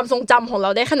วามทรงจำของเรา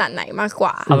ได้ขนาดไหนมากก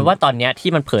ว่าเอาเป็นว่าตอนเนี้ยที่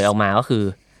มันเผยออกมาก็คือ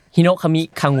ฮิโนะคามิ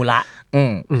คังุระ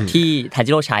ที่ทัน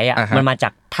จิโร่ใช้อ่ะมันมาจา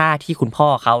กท่าที่คุณพ่อ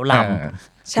เขาล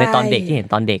ำในตอนเด็กที่เห็น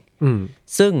ตอนเด็ก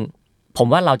ซึ่งผม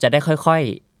ว่าเราจะได้ค่อย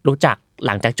ๆรู้จักห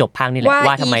ลังจากจบภาคนี่แหละ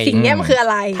ว่าทำไมสิ่งนี้มันคืออะ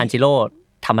ไรทันจิโร่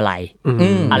ทำอะไร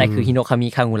อะไรคือฮิโนะคามิ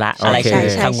คังุระอะไรคือ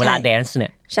คังุระแดนซ์เนี่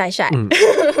ยใช่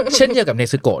เช่นเดียวกับเน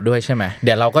ซึโกะด้วยใช่ไหมเ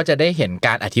ดี๋ยวเราก็จะได้เห็นก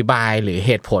ารอธิบายหรือเ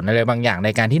หตุผลอะไรบางอย่างใน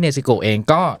การที่เนซึโกะเอง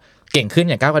ก็เก่งขึ้น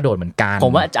อย่างก้าวกระโดดเหมือนกันผ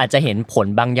มว่าอาจจะเห็นผล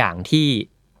บางอย่างที่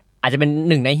อาจจะเป็น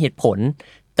หนึ่งในเหตุผล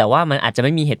แต่ว่ามันอาจจะไ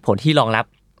ม่มีเหตุผลที่รองรับ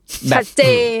แบบ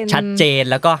ชัดเจน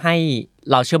แล้วก็ให้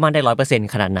เราเชื่อมั่นได้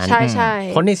 100% ขนาดนั้นใช่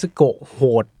เพราะเนซึโกะโห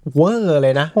ดเวอร์เล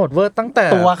ยนะโหดเวอร์ตั้งแต่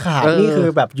ตัวขาดนี่คือ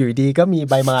แบบอยู่ดีก็มี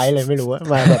ใบไม้เลยไม่รู้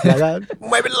มาแบบแล้วก็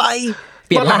ไม่เป็นไรเ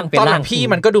ปลี่ยนร่างตอนหลังพี่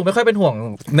มันก็ดูไม่ค่อยเป็นห่วง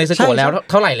เนซึโกะแล้ว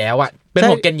เท่าไหร่แล้วอ่ะเป็น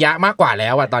ห่วงเกนยะมากกว่าแล้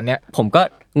วอ่ะตอนเนี้ยผมก็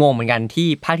งงเหมือนกันที่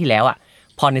ภาคที่แล้วอ่ะ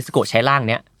พอเนซึโกะใช้ร่าง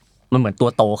เนี้ยมันเหมือนตัว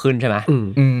โตขึ้นใช่ไหม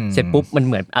เสร็จปุ๊บมันเ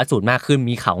หมือนอสูรมากขึ้น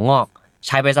มีเขางอกใ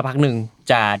ช้ไปสักพักหนึ่ง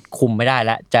จะคุมไม่ได้แ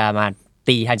ล้วจะมา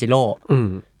ตีทันจิโร่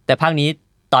แต่ภาคนี้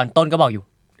ตอนต้นก็บอกอยู่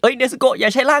เอ้ยเนซึโกะอย่า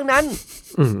ใช้ร่างนั้น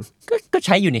ก็ใ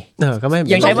ช้อยู่นี่ก็ไม่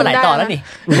ยังใช้มาหลายต่อแล้วนี่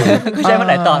ก็ใช้มา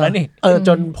หลายต่อแล้วนี่จ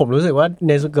นผมรู้สึกว่าเ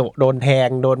นซึโกะโดนแทง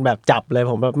โดนแบบจับเลย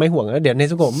ผมแบบไม่ห่วงเดี๋ยวเน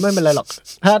ซึโกะไม่เป็นไรหรอก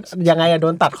ถ้ายังไงโด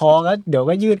นตัดคอก็เดี๋ยว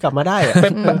ก็ยืดกลับมาได้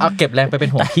เอาเก็บแรงไปเป็น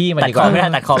ห่วงพี่มันดีกว่าไม่ได้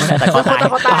ตัดคอ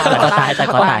ต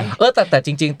ายแต่จ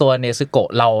ริงๆตัวเนซึโกะ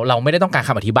เราไม่ได้ต้องการค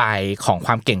ำอธิบายของค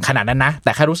วามเก่งขนาดนั้นนะแ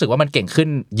ต่แค่รู้สึกว่ามันเก่งขึ้น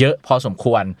เยอะพอสมค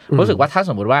วรรู้สึกว่าถ้า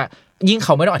สมมติว่ายิ่งเข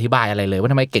าไม่ต้องอธิบายอะไรเลยว่า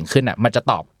ทำไมเก่งขึ้นอ่ะมันจะ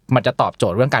ตอบโจ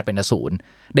ทย์เรื่องการเป็นอสูร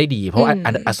ได้ดีเพราะว่า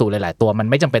อสูรหลายๆตัวมัน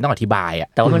ไม่จำเป็นต้องอธิบายอ่ะ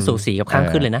แต่ว่ามันสูสีกับข้าง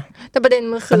ขึ้นเลยนะแต่ประเด็น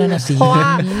มันคือ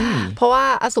เพราะว่า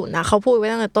อสูรนะเขาพูดไว้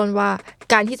ตั้งแต่ต้นว่า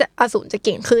การที่จะอสูรจะเ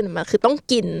ก่งขึ้นมันคือต้อง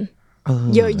กิน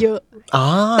เยอะ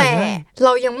ๆแต่เร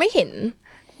ายังไม่เห็น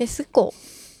เนซึโกะ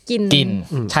กิน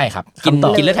ใช่ครับ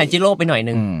กินเลือดทันจิโร่ไปหน่อย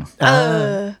นึง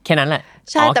แค่นั้นแหละ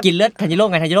กินเลือดทันจิโร่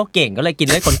ไงทันจิโร่เก่งก็เลยกิน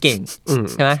เลือดคนเก่ง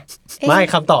ใช่ไหมไม่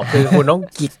คำตอบคือคุณต้อง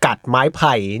กัดไม้ไ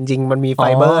ผ่จริงๆมันมีไฟ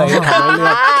เบอร์ทำให้เลื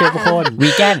อดเข้มข้นวี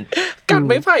แกนกัดไ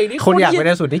ม้ไผ่นี่คุณอยากเป็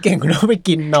นสูตรที่เก่งคุณต้องไป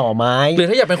กินหน่อไม้หรือ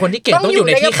ถ้าอยากเป็นคนที่เก่งต้องอยู่ใ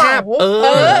นที่แคบ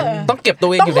ต้องเก็บตัว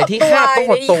เองอยู่ในที่แคบต้อง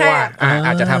หดตัวอ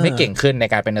าจจะทำให้เก่งขึ้นใน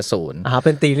การเป็นอสูรเ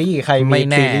ป็นธีรี่ใครมี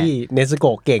ธีรี่เนซึโก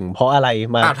ะเก่งเพราะอะไร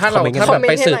มาถ้าแบบ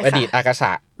ไปสืบอดีตอากาศ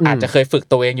ะอาจจะเคยฝึก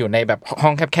ตัวเองอยู่ในแบบห้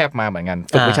องแคบๆมาเหมือนกัน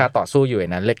ฝึกวิชาต่อสู้อยู่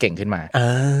นั้นเลยเก่งขึ้นมา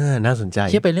น่าสนใจ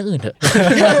เทียบไปเรื่องอื่นเถอะ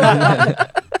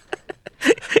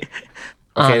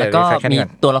แล้วก็มี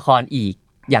ตัวละครอีก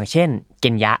อย่างเช่นเก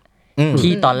นยะ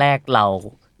ที่ตอนแรกเรา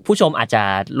ผู้ชมอาจจะ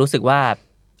รู้สึกว่า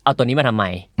เอาตัวนี้มาทำไม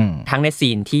ทั้งในซี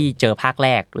นที่เจอภาคแร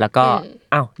กแล้วก็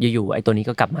อ้าวอยู่ๆไอ้ตัวนี้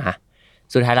ก็กลับมา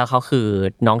สุดท้ายแล้วเขาคือ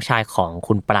น้องชายของ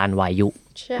คุณปราณวายุ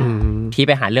ที่ไ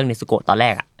ปหาเรื่องเนซุโกะตอนแร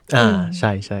กใ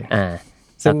ช่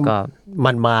ๆซึ่งก็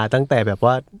มันมาตั้งแต่แบบ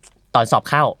ว่าตอนสอบ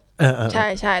เข้าใ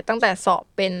ช่ๆตั้งแต่สอบ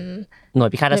เป็นหน่วย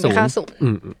พิฆาตอสูร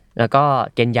แล้วก็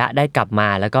เกนยะได้กลับมา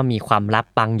แล้วก็มีความลับ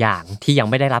บางอย่างที่ยัง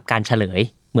ไม่ได้รับการเฉลย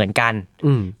เหมือนกัน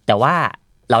แต่ว่า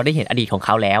เราได้เห็นอดีตของเข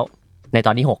าแล้วในต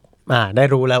อนที่6ได้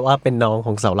รู้แล้วว่าเป็นน้องข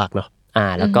องเสาหลักเนาะ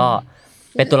แล้วก็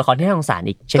เป็นตัวละครที่น่าสงสาร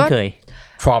อีกเช่นเคย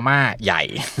ทรมาใหญ่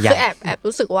คือแอบ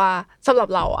รู้สึกว่าสำหรับ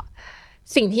เราอ่ะ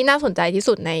สิ่งที่น่าสนใจที่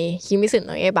สุดในคิมิสึโ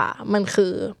นะเอบะมันคื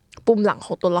อปุ่มหลังข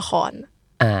องตัวละคร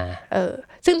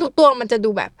ซึ่งทุกตัวมันจะดู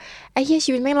แบบไอ้เหี้ย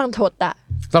ชีวิตแม่งรันทดอ่ะ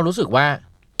เรารู้สึกว่า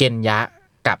เกนยะ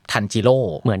กับทันจิโร่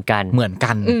เหมือนกัน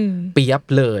เปียบ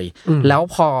เลยแล้ว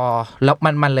พอแล้ว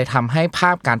มันเลยทำให้ภ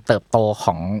าพการเติบโตข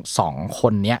อง2ค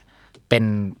นเนี้ยเ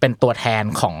ป็นตัวแทน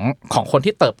ของคน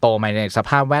ที่เติบโตมาในสภ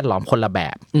าพแวดล้อมคนละแบ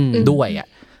บด้วยอ่ะ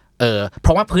เพร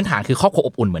าะว่าพื้นฐานคือครอบครัวอ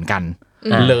บอุ่นเหมือนกัน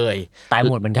เลยตาย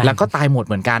หมดเหมือนกันแล้วก็ตายหมด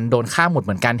เหมือนกันโดนฆ่าหมดเห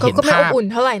มือนกันเห็นภาพก็ไม่อบอุ่น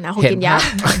เท่าไหร่นะของกินยา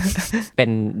เป็น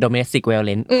domestic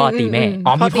violence พ่อตีแม่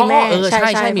มีพ่อใ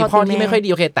ช่มีพ่อที่ไม่ค่อยดี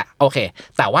โอเค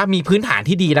แต่ว่ามีพื้นฐาน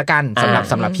ที่ดีแล้วกันสำ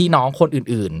หรับพี่น้องคน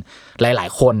อื่นๆหลาย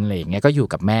ๆคนอะไรอย่างเงี้ยก็อยู่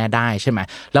กับแม่ได้ใช่ไหม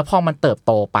แล้วพอมันเติบโ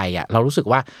ตไปอ่ะเรารู้สึก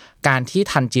ว่าการที่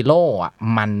ทันจิโร่อ่ะ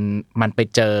มันไป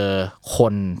เจอค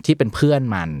นที่เป็นเพื่อน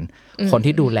มันคน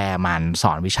ที่ดูแลมันส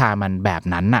อนวิชามันแบบ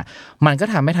นั้นน่ะมันก็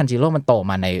ทำให้ทันจิโร่มันโต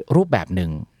มาในรูปแบบนึง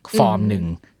ฟอร์มนึง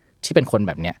ที่เป็นคนแ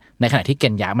บบเนี้ยในขณะที่เก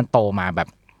นยะมันโตมาแบ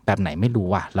บไหนไม่รู้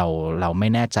อ่ะเราไม่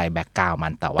แน่ใจแบ็คกราวด์มั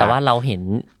นแต่ว่าเราเห็น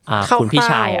คุณพี่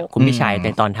ชายใน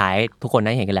ตอนท้ายทุกคนไ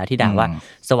ด้เห็นกันแล้วที่ด่าว่า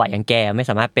สวัสดิ์ยังแกไม่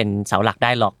สามารถเป็นเสาหลักไ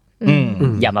ด้หรอก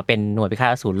อย่ามาเป็นหน่วยพิฆา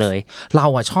ตอสูรเลยเรา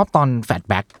อ่ะชอบตอนแฟลช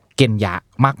แบ็คเกนยะ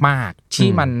มากๆที่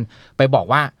มันไปบอก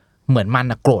ว่าเหมือนมัน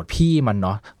โกรธพี่มันเน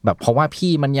าะแบบเพราะว่า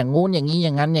พี่มันอย่างงู้นอย่างนี้อ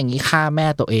ย่างนั้นอย่างนี้ฆ่าแม่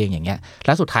ตัวเองอย่างเงี้ยแ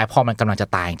ล้วสุดท้ายพอมันกำลังจะ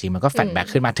ตายจริงๆมันก็แฟลชแบ็ค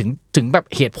ขึ้นมาถึงแบบ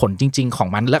เหตุผลจริงๆของ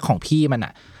มันและของพี่มัน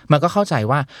มันก็เข้าใจ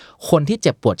ว่าคนที่เ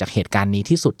จ็บปวดจากเหตุการณ์นี้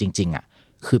ที่สุดจริง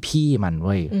ๆคือพี่มันเ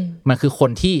ว้ยมันคือค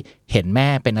นที่เห็นแม่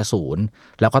เป็นอสูร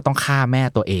แล้วก็ต้องฆ่าแม่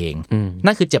ตัวเอง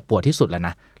นั่นคือเจ็บปวดที่สุดแล้ว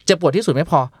นะเจ็บปวดที่สุดไม่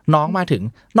พอน้องมาถึง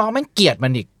น้องแม่งเกลียดมั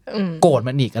นอีกโกรธ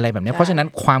มันอีกอะไรแบบนี้เพราะฉะนั้น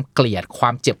ความเกลียดควา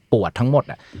มเจ็บปวดทั้งหมด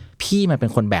พี่มันเป็น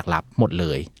คนแบกรับหมดเล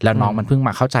ยแล้วน้องมันเพิ่งม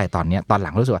าเข้าใจตอนนี้ตอนหลั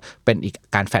งรู้สึกว่าเป็นอีก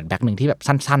การแฟลชแบ็กนึงที่แบบ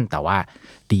สั้นๆแต่ว่า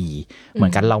ดีเหมือ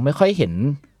นกันเราไม่ค่อยเห็น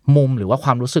มุมหรือว่าคว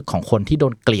ามรู้สึกของคนที่โด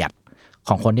นเกลียดข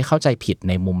องคนที่เข้าใจผิดใ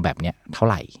นมุมแบบเนี้ยเท่า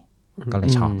ไหร่ก็เลย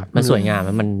ชอบมันสวยงาม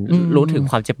มันรู้ถึง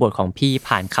ความเจ็บปวดของพี่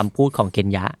ผ่านคำพูดของเกน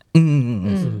ยะ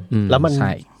แล้วมัน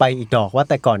ไปอีกดอกว่า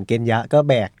แต่ก่อนเกนยะก็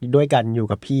แบกด้วยกันอยู่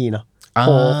กับพี่เนาะโ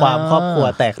หความครอบครัว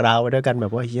แตกร้าวด้วยกันแบ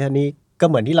บว่าเฮ้ยนี่ก็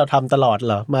เหมือนที่เราทำตลอดเ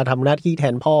หรอมาทำหน้าที่แท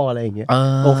นพ่ออะไรอย่างเงี้ย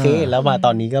โอเคแล้วมาต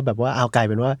อนนี้ก็แบบว่าเอากลาย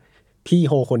เป็นว่าพี่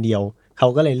โฮคนเดียวเขา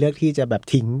ก็เลยเลือกที่จะแบบ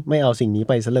ทิ้งไม่เอาสิ่งนี้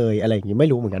ไปซะเลยอะไรอย่างงี้ไม่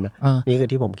รู้เหมือนกันนะนี่คือ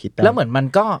ที่ผมคิดแล้วเหมือนมัน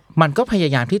ก็พย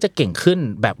ายามที่จะเก่งขึ้น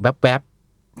แบบแวบๆ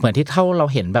เหมือนที่เท่าเรา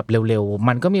เห็นแบบเร็วๆ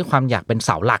มันก็มีความอยากเป็นเส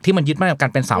าหลักที่มันยึดมั่นกับกา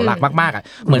รเป็นเสาหลักมาก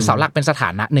ๆเหมือนเสาหลักเป็นสถา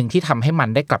นะนึงที่ทำให้มัน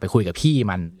ได้กลับไปคุยกับพี่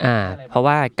มันเพราะ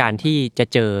ว่าการที่จะ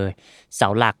เจอเสา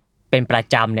หลักเป็นประ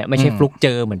จำเนี่ยไม่ใช่ฟลุกเจ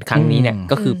อเหมือนครั้งนี้เนี่ย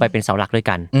ก็คือไปเป็นเสาหลักด้วย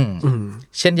กัน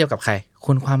เช่นเดียวกับใคร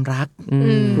คุณความรัก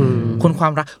คุณควา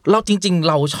มรักเราจริงๆ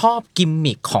เราชอบกิม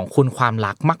มิคของคุณความ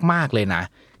รักมากๆเลยนะ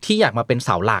ที่อยากมาเป็นเส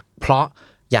าหลักเพราะ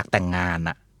อยากแต่งงาน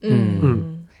อ่ะ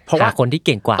เพราะว่าคนที่เ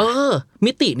ก่งกว่า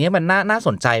มิตินี้มันน่าส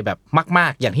นใจแบบมา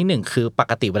กๆอย่างที่1คือป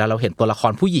กติเวลาเราเห็นตัวละค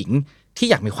รผู้หญิงที่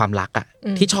อยากมีความรักอ่ะ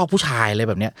ที่ชอบผู้ชายอะไร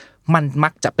แบบเนี้ยมันมั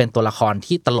กจะเป็นตัวละคร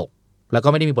ที่ตลกแล้วก็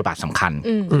ไม่ได้มีบทบาทสำคัญ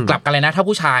กลับกันเลยนะถ้า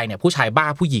ผู้ชายเนี่ยผู้ชายบ้า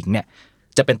ผู้หญิงเนี่ย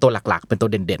จะเป็นตัวหลักๆเป็นตัว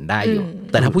เด่นๆได้อยู่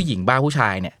แต่ถ้าผู้หญิงบ้าผู้ชา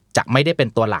ยเนี่ยจะไม่ได้เป็น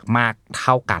ตัวหลักมากเ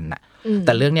ท่ากันน่ะแ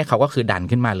ต่เรื่องนี้เขาก็คือดัน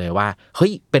ขึ้นมาเลยว่าเฮ้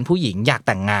ยเป็นผู้หญิงอยากแ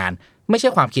ต่งงานไม่ใช่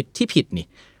ความคิดที่ผิดนี่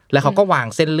แล้วเขาก็วาง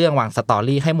เส้นเรื่องวางสตอ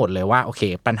รี่ให้หมดเลยว่าโอเค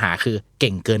ปัญหาคือเ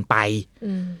ก่งเกินไป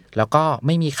แล้วก็ไ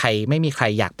ม่มีใคร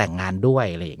อยากแต่งงานด้วย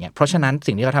อะไรอย่างเงี้ยเพราะฉะนั้น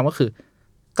สิ่งที่เขาทำก็คือ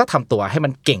ก็ทำตัวให้มั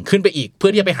นเก่งขึ้นไปอีกเพื่อ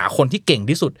ที่จะไปหาคนที่เก่ง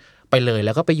ที่สุดไปเลยแ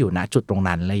ล้วก็ไปอยู่ณจุดตรง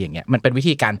นั้นอะไรอย่างเงี้ยมันเป็นวิ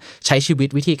ธีการใช้ชีวิต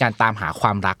วิธีการตามหาคว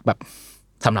ามรักแบบ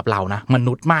สำหรับเรานะม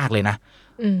นุษย์มากเลยนะ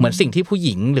เหมือนสิ่งที่ผู้ห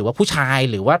ญิงหรือว่าผู้ชาย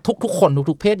หรือว่าทุกๆคน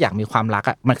ทุกๆเพศอยากมีความรัก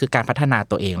อ่ะมันคือการพัฒนา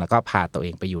ตัวเองแล้วก็พาตัวเอ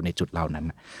งไปอยู่ในจุดเหล่านั้น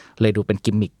เลยดูเป็น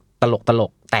กิมมิคตล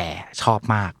กแต่ชอบ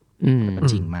มาก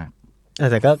จริงมาก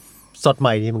แต่ก็สดให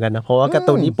ม่ดีเหมือนกันนะเพราะว่าการ์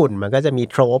ตูนญี่ปุ่นมันก็จะมี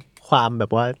โทรปความแบ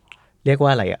บว่าเรียกว่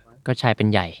าอะไรอ่ะก็ชายเป็น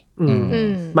ใหญ่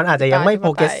มันอาจจะยังไม่โป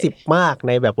รเกรสซีฟมากใ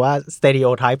นแบบว่าสเตอริโอ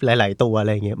ไทป์หลายๆตัวอะไ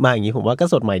รอย่างเงี้ยมาอย่างงี้ผมว่าก็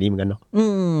สดใหม่ดีเหมือนกันเนาะ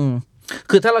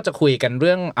คือถ้าเราจะคุยกันเ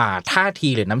รื่องท่าที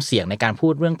หรือน้ำเสียงในการพู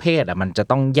ดเรื่องเพศมันจะ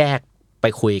ต้องแยกไป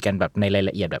คุยกันแบบในราย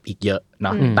ละเอียดแบบอีกเยอะเน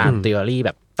าะตามทฤษฎีแ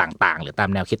บบ ต่างๆหรือตาม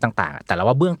แนวคิดต่างๆแต่ละ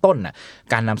ว่าเบื้องต้นน่ะ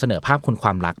การนำเสนอภาพคุณคว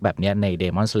ามรักแบบเนี้ยใน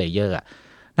Demon Slayer อ่ะ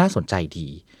น่าสนใจดี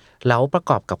แล้วประ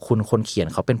กอบกับคนเขียน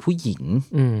เขาเป็นผู้หญิง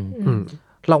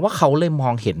เราว่าเขาเลยม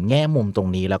องเห็นแง่มุมตรง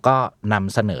นี้แล้วก็น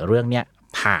ำเสนอเรื่องเนี้ย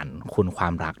ผ่านคุณควา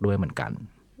มรักด้วยเหมือนกัน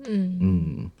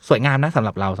สวยงามนะสำห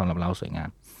รับเราสวยงาม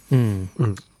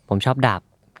ผมชอบดาบ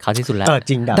เขาที่สุดแล้ว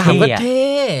จริงดาบเ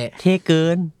ท่เกิ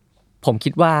นผมคิ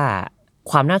ดว่า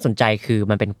ความน่าสนใจคือ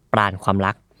มันเป็นปราณความ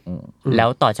รักแล้ว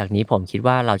ต่อจากนี้ผมคิด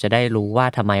ว่าเราจะได้รู้ว่า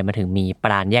ทำไมมันถึงมีป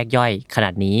ราณแยกย่อยขนา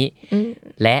ดนี้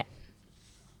และ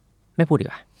ไม่พูดดี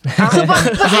กว่าคื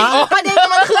อประเด็น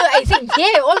มันคือไอ้สิ่งที่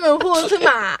อ้นมันพูดขึ้น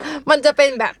มามันจะเป็น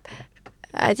แบบ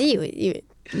ที่อยู่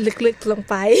ลึกๆลง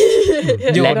ไป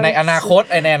อยู่ในอนาคต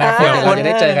ในอนาคตเราจะไ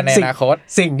ด้เจอกันในอนาคต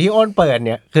สิ่งที่อ้นเปิดเ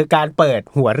นี่ยคือการเปิด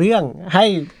หัวเรื่องให้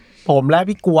ผมและ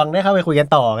พี่กวงได้เข้าไปคุยกัน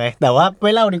ต่อไงแต่ว่าไ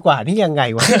ม่เล่าดีกว่านี่ยังไง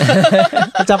วะ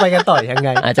จะไปกันต่อยังไง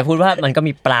อาจจะพูดว่ามันก็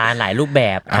มีปลาหลายรูปแบ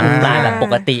บทั้งปลาแบบป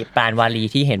กติปลาวาลี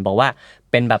ที่เห็นบอกว่า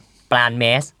เป็นแบบปลาแม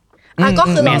สก็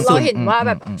คือเราเห็นว่าแ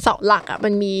บบเสาหลักอ่ะมั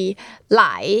นมีหล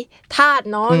ายธาตุ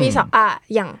เนาะมี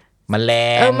อย่างแมล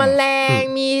ง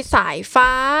มีสายฟ้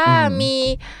ามี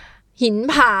หิน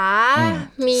ผา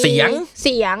มีเ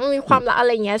สียงมีความละอะไ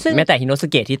รเงี้ยซึ่งแม้แต่ฮิโนสุ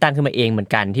เกะที่ตั้งขึ้นมาเองเหมือน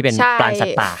กันที่เป็นปราณสัต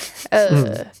ว์ป่า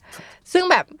ซึ่ง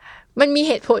แบบมันมีเ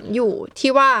หตุผลอยู่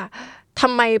ที่ว่าท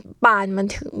ำไมปานมัน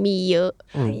ถึงมีเยอะ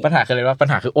ปัญหาคืออะไรวะปัญ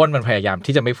หาคืออ้นมันพยายาม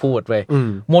ที่จะไม่พูดเว้ย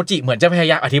โมจิเหมือนจะพยา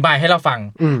ยามอธิบายให้เราฟัง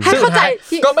ให้เข้าใจ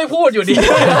ก็ไม่พูดอยู่ดี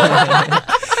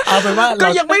เอาเป็นว่าก็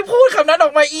ยังไม่พูดคำนั้นอ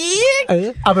อกมาอีก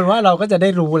เอาเป็นว่าเราก็จะได้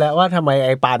รู้แล้วว่าทำไมไ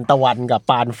อ้ปานตะวันกับ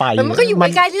ปานไฟมันก็อยู่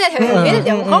ใกล้ๆที่แถวๆนี้เ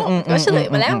ดี๋ยวเขาเฉลย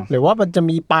มาแล้วหรือว่ามันจะ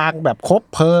มีปางแบบคบ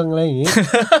เพลิงอะไรอย่างงี้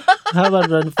ถ้ามัน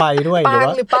เป็นไฟด้วยหรือ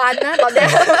ว่าหรือปานนะตอนนี้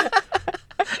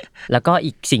แล้วก็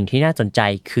อีกสิ่งที่น่าสนใจ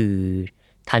คือ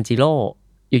ทันจิโร่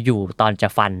อยู่ๆตอนจะ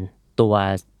ฟันตัว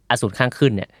อสูรข้างขึ้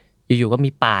นเนี่ยอยู่ๆก็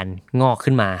มีปานงอก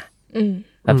ขึ้นมา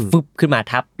แบบฟึบขึ้นมา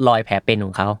ทับรอยแผลเป็นข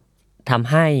องเขาทำ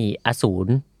ให้อสู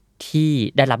รที่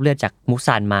ได้รับเลือดจากมุ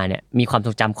ซันมาเนี่ยมีความท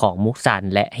รงจำของมุซัน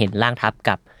และเห็นร่างทับ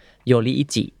กับโยริอิ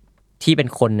จิที่เป็น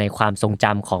คนในความทรงจ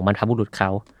ำของบรรพบุรุษเขา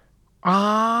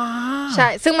ใช่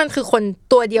ซึ่งมันคือคน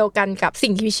ตัวเดียวกันกับสิ่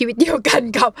งมีชีวิตเดียวกัน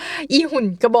กับอีหุ่น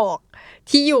กระบอก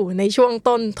ที่อยู่ในช่วง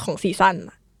ต้นของซีซั่น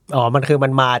มันคือมั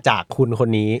นมาจากคุณคน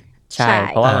นี้ใช่เ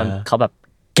พราะว่าเขาแบบ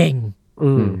เก่ง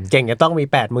เก่งจะต้องมี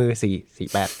8มือ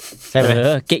4 8ใช่ไหม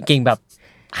เก่งแบบ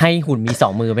ให้หุ่นมี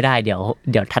2มือไม่ได้เดี๋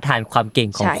ยวทัดทานความเก่ง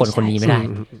ของคนนี้ไม่ได้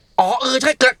ใ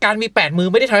ช่การมี8มือ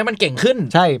ไม่ได้ทำให้มันเก่งขึ้น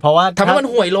ใช่เพราะว่าทำให้มัน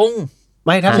ห่วยลงไ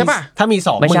ม่ถ้ามี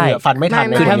2มือฟันไม่ทัน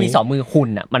คือถ้ามี2มือหุ่น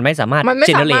อ่ะมันไม่สามารถเ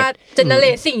จเนเร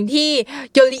ตสิ่งที่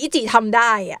โยริอิจิทำไ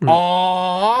ด้อ่ะ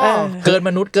เกินม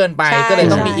นุษย์เกินไปก็เลย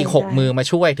ต้องมีอีก6มือมา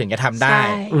ช่วยถึงจะทำได้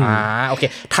โอเค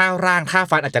ท่าร่างท่า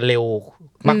ฟันอาจจะเร็ว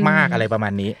มากๆอะไรประมา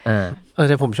ณนี้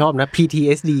แต่ผมชอบนะ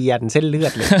PTSD ยันเส้นเลือ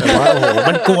ดเลยแต่ว่าโอ้โห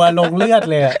มันกลัวลงเลือด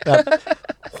เลยแบบ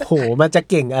โหมันจะ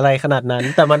เก่งอะไรขนาดนั้น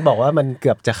แต่มันบอกว่ามันเ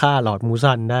กือบจะฆ่าหลอดมู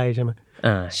ซันได้ใช่ไหม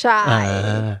ใช่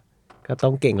ก็ต้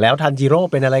องเก่งแล้วทันจิโร่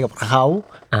เป็นอะไรกับเขา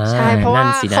ใช่เพราะว่า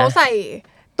เขาใส่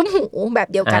ตุ้มหูแบบ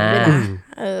เดียวกันด้วยนะ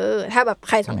ถ้าแบบใ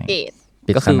ครสังเกต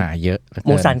ก็คือเยอะ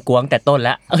มูซันกลัวแต่ต้นแ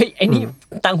ล้วเอ้ยไอ้นี่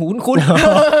ต่างหูคุณ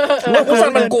มูซั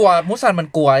นมันกลัว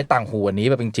ไอ้ต่างหูอันนี้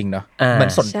แบบจริงๆเนาะมัน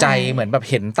สนใจเหมือนแบบ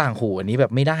เห็นต่างหูอันนี้แบ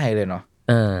บไม่ได้เลยเนาะ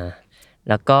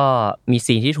แล้วก็มี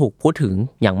ซีนที่ถูกพูดถึง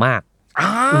อย่างมาก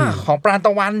ของปราณต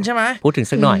ะวันใช่ไหมพูดถึง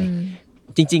สักหน่อย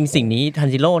จริงๆสิ่งนี้ทัน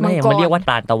จิโร่เนี่ยยังไม่เรียกว่า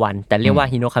ปราณตะวันแต่เรียกว่า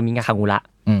ฮิโนคามิงะคังุระ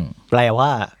แปลว่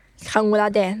าคังุระ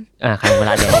แดนคังุร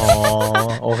ะแดน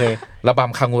โอเคระบ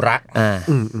ำคังุระ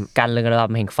การเริงระบ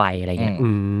ำแห่งไฟอะไรเงี้ย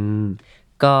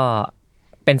ก็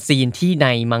เป็นซีนที่ใน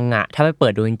มังงะถ้าไปเปิ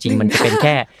ดดูจริงๆมันจะเป็นแ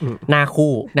ค่หน้า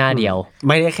คู่หน้าเดียวไ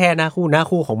ม่ได้แค่หน้า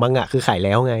คู่ของมังงะคือขายแ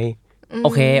ล้วไงโอ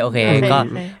เคก็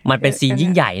มันเป็นซีนยิ่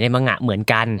งใหญ่ในมังงะเหมือน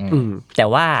กันแต่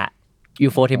ว่า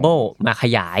Ufotable มาข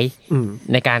ยาย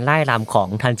ในการไล่รำของ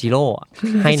ทันจิโร่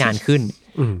ให้นานขึ้น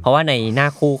เพราะว่าในหน้า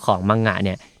คู่ของมังงะเ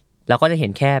นี่ยเราก็จะเห็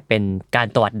นแค่เป็นการ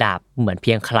ตวัดดาบเหมือนเ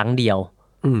พียงครั้งเดียว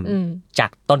จา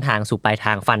กต้นทางสู่ปลายท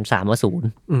างฟัน3 อสูร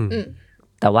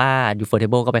แต่ว่า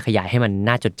Ufotable ก็ไปขยายให้มัน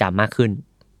น่าจดจำมากขึ้น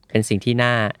เป็นสิ่งที่น่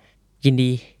ายิน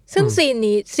ดีซึ่ง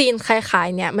ซีนคล้าย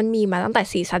ๆเนี่ยมันมีมาตั้งแต่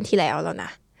ซีซั่นที่แล้วแล้วน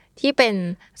ะที่เป็น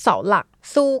เสาหลัก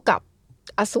สู้กับ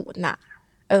อสูรน่ะ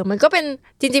มันก็เป็น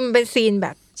จริงๆมันเป็นซีนแบ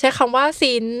บใช้คำว่า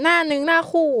ซีนหน้านึงหน้า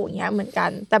คู่อย่างเงี้ยเหมือนกัน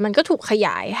แต่มันก็ถูกขย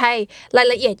ายให้ราย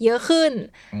ละเอียดเยอะขึ้น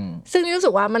ซึ่งรู้สึ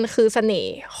กว่ามันคือเสน่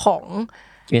ห์ของ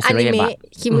อนิเมะ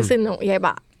คิมุซึโนะยาบ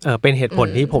ะเป็นเหตุผล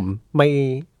ที่ผม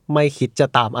ไม่คิดจะ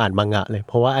ตามอ่านมังงะเลยเ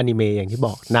พราะว่าอนิเมะอย่างที่บ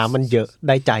อกน้ำมันเยอะไ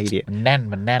ด้ใจดิมันแน่น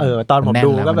ตอนผม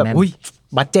ดูก็แบบอุ้ย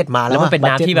บัดเจ็ตมาแล้วมันเป็น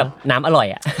น้ำที่แบบน้ำอร่อย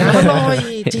อ่ะน้ำอร่อย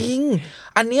จริง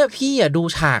อันเนี้ยพี่อ่ะดู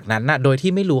ฉากนั้นน่ะโดย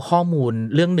ที่ไม่รู้ข้อมูล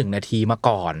เรื่อง1 นาทีมา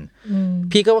ก่อน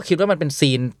พี่ก็คิดว่ามันเป็น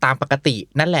ซีนตามปกติ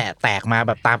นั่นแหละแตกมาแ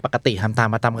บบตามปกติทำตาม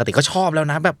มาตามปกติก็ชอบแล้ว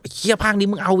นะแบบเหี้ยภาคนี้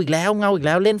มึงเอาอีกแล้ว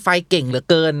เล่นไฟเก่งเหลือ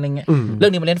เกินอะไรเงี้ยเรื่อ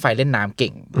งนี้มันเล่นไฟเล่นน้ำเก่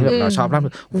งแบบเราชอบ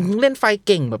เล่นไฟเ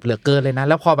ก่งแบบเหลือเกินเลยนะ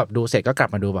แล้วพอแบบดูเสร็จก็กลับ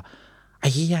มาดูแบบไอ้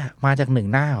เหี้ยมาจาก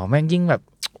1 หน้าเหรอแม่งยิ่งแบบ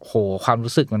โหความ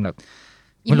รู้สึกมันแบบ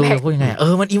ไม่รู้จะพูดยังไง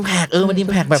มันอิมแพคมันอิม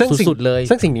แพคแบบสุดๆเลย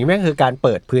ซึ่งสิ่งนี้แม่งคือการเ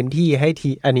ปิดพื้นที่ให้ที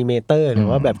แอนิเมเตอร์หรือ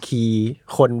ว่าแบบคีย์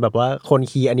คนแบบว่าคน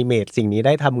คีย์แอนิเมตสิ่งนี้ไ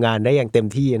ด้ทำงานได้อย่างเต็ม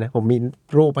ที่นะผมมี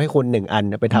รูปให้คน1 อัน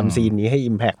ไปทำซีนนี้ให้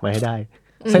อิมแพคมาให้ได้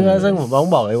ซึ่งผมต้อง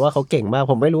บอกเลยว่าเขาเก่งมาก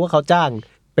ผมไม่รู้ว่าเขาจ้าง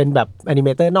เป็นแบบแอนิเม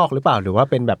เตอร์นอกหรือเปล่าหรือว่า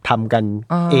เป็นแบบทำกัน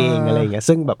เองอะไรอย่างเงี้ย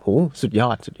ซึ่งแบบโหสุดยอ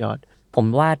ดผม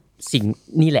ว่าสิ่ง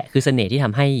นี่แหละคือเสน่ห์ที่ท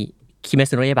ำให้คิเม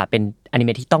ซุโนะยาบะเป็นอนิเม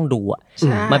ะที่ต้องดูอ่ะ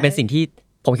มันเป็นสิ่งที่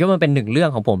ผมคิดว่ามันเป็น1 เรื่อง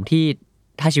ของผมที่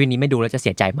ถ้าชีวิตนี้ไม่ดูแล้วจะเ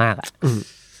สียใจมากอ่ะ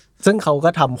ซึ่งเขาก็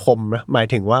ทำคมนะหมาย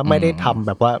ถึงว่าไม่ได้ทำแ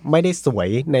บบว่าไม่ได้สวย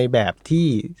ในแบบที่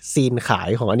ซีนขาย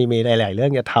ของอนิเมะหลายๆเรื่อ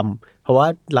งจะทำเพราะว่า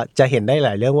จะเห็นได้หล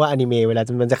ายเรื่องว่าอนิเมะเวลา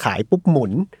มันจะขายปุ๊บหมุ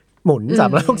น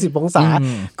360 องศา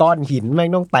ก้อนหินแม่ง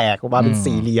ต้องแตกออกมาเป็น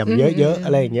สี่เหลี่ยมเยอะๆอ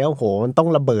ะไรอย่างเงี้ยโอ้โหมันต้อง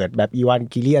ระเบิดแบบอีวาน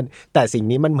กิเลียนแต่สิ่ง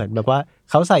นี้มันเหมือนแบบว่า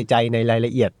เขาใส่ใจในรายล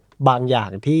ะเอียดบางอย่า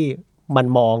งที่มัน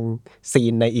มองซี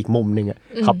นในอีกมุมนึงอ่ะ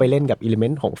เขาไปเล่นกับอิเลเม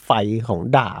นต์ของไฟของ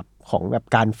ดาบของแบบ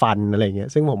การฟันอะไรเงี้ย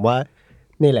ซึ่งผมว่า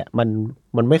นี่แหละ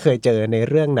มันไม่เคยเจอใน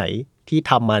เรื่องไหนที่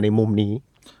ทำมาในมุมนี้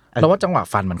แล้วว่าจังหวะ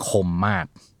ฟันมันคมมาก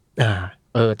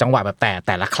จังหวะแบบแ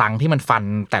ต่ละครั้งที่มันฟัน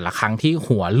แต่ละครั้งที่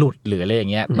หัวหลุดหรืออะไรอย่า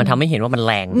งเงี้ยมันทำให้เห็นว่ามัน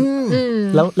แรง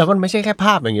แล้วมันไม่ใช่แค่ภ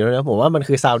าพอย่างเดียวนะผมว่ามัน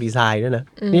คือซาวด์ดีไซน์ด้วยนะ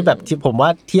นี่แบบที่ผมว่า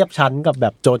เทียบชั้นกับแบ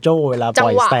บโจโจ้เวลาปล่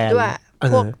อยสแตน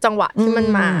พวกจังหวะที่มัน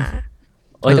มา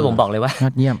แต่ผมบอกเลยว่า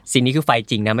สิ่งนี้คือไฟ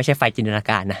จริงนะไม่ใช่ไฟจินตนา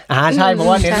การนะใช่เพราะ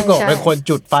ว่าเนซุโกะเป็นคน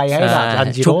จุดไฟให้ดาบทัน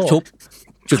จิโร่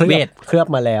จุดเวทเคลือบ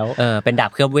มาแล้วเป็นดา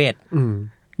บเคลือบเวท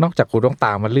นอกจากกูต้องต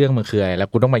ามมาเรื่องมันคืออะไรแล้ว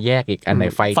กูต้องมาแยกอีกอันไหน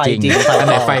ไฟจริงอัน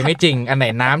ไหนไฟไม่จริงอันไหน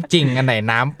น้ำจริงอันไหน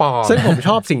น้ำปลอมซึ่งผมช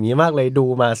อบสิ่งนี้มากเลยดู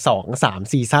มา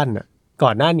 2-3 ซีซั่นอ่ะก่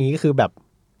อนหน้านี้ก็คือแบบ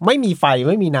ไม่มีไฟ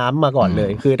ไม่มีน้ำมาก่อนเล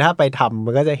ยคือถ้าไปทำมั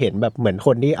นก็จะเห็นแบบเหมือนค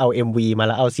นที่เอา MV มาแ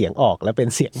ล้วเอาเสียงออกแล้วเป็น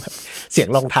เสียงแบบเสียง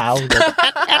รองเท้า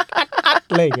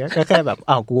อะไรอย่างเงี้ยก็แค่แบบ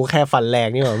กูแค่ฟันแรง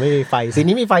นี่หว่าไม่มีไฟซีน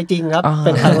นี้มีไฟจริงครับเ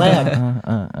ป็นครั้งแรก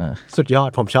สุดยอด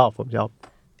ผมชอบ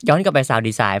ย้อนกลับไปซาวด์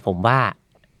ดีไซน์ผมว่า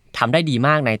ทำได้ดีม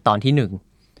ากในตอนที่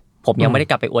1ผมยังไม่ได้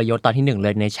กลับไปอวยยศตอนที่1เล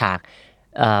ยในฉาก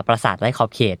ปราสาทไร้ขอบ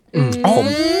เขต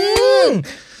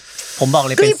ผมบอกเ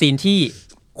ลยเป็นซีนที่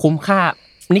คุ้มค่า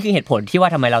นี่คือเหตุผลที่ว่า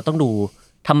ทำไมเราต้องดู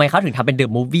ทำไมเขาถึงทำเป็นเดอ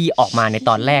ะมูฟวี่ออกมาใน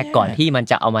ตอนแรกก่อนที่มัน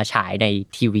จะเอามาฉายใน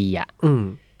ทีวีอ่ะ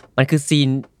มันคือซีน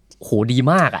โหดี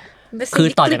มากอ่ะคือ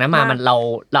ต่อจากนั้นมามันเร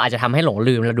าอาจจะทำให้หลง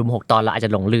ลืมเราดู6 ตอนเราอาจจ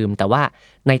ะหลงลืมแต่ว่า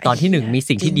ในตอนที่1มี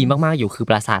สิ่งที่ดีมากๆอยู่คือ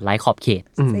ปราสาทไร้ขอบเขต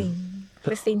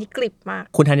เป็นซีนที่กริบมาก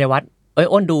คุณธัญวัฒน์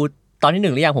อ้นดูตอนที่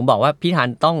1หรือยังผมบอกว่าพี่ธัน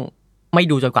ต้องไม่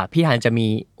ดูจนกว่าพี่ธันจะมี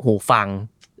หูฟัง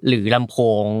หรือลำโพ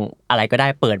งอะไรก็ได้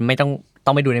เปิดไม่ต้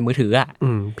องไปดูในมือถืออ่ะ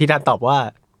พี่ธันตอบว่า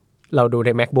เราดูใน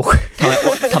MacBook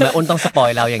ทำไมอ้นต้องสปอย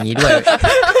เราอย่างนี้ด้วย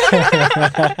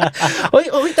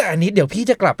แต่อันนี้เดี๋ยวพี่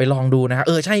จะกลับไปลองดูนะ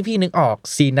ใช่พี่นึกออก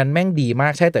ซีนนั้นแม่งดีมา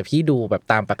กใช่แต่พี่ดูแบบ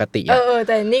ตามปกติแ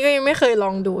ต่นี่ก็ยังไม่เคยล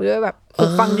องดูด้วยแบบ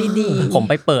ฟังดีๆผม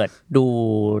ไปเปิดดู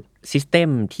ซิสเต็ม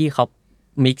ที่เขา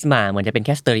มิกซ์มาเหมือนจะเป็นแ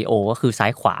ค่สเตอริโอก็คือซ้า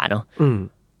ยขวาเนาะ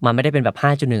มันไม่ได้เป็นแบบ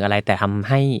 5.1 อะไรแต่ทำ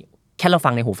ให้แค่เราฟั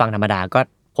งในหูฟังธรรมดาก็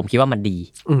ผมคิดว่ามันดี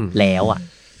แล้วอ่ะ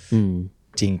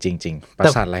จริงปรา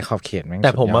สาทไร้ขอบเขตแม่งแ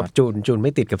ต่ผมว่าจูนไ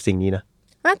ม่ติดกับสิ่งนี้นะ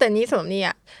แต่นี้สำหรับนี่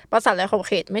อ่ะปราสาทไร้ขอบ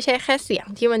เขตไม่ใช่แค่เสียง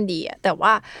ที่มันดีอ่ะแต่ว่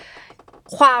า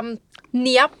ความเ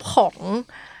นี้ยบของ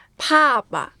ภาพ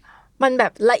อ่ะมันแบ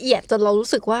บละเอียดจนเรารู้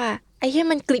สึกว่าไอ้เหี้ย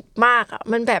มันกริบมากอ่ะ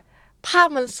มันแบบภาพ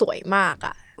มันสวยมาก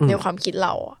อ่ะในความคิดเร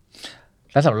า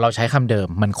แล้วสำหรับเราใช้คำเดิม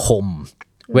มันคม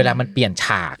เวลามันเปลี่ยนฉ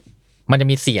ากมันจะ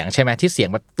มีเสียงใช่ไหมที่เสียง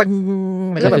แบบตึ้ง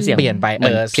แล้วก็แบบเปลี่ยนไป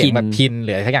เสียงแบบพินห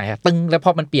รืออะไรสักอย่างตึ้งแล้วพ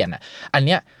อมันเปลี่ยนอ่ะอันเ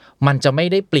นี้ยมันจะไม่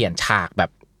ได้เปลี่ยนฉากแบบ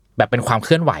เป็นความเค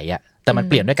ลื่อนไหวอ่ะแต่มันเ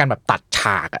ปลี่ยนด้วยการแบบตัดฉ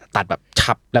ากอ่ะตัดแบบ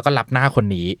ฉับแล้วก็รับหน้าคน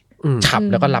นี้ฉับ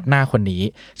แล้วก็รับหน้าคนนี้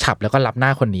ฉับแล้วก็รับหน้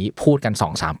าคนนี้พูดกัน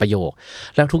 2-3 ประโยค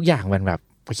แล้วทุกอย่างมันแบบ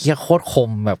เหี้ยโคตรคม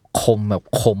แบบค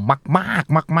มมาก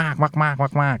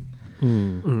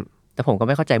แต่ผมก็ไ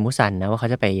ม่เข้าใจมุซันนะว่าเขา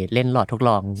จะไปเล่นหลอดทดล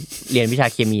องเรียนวิชา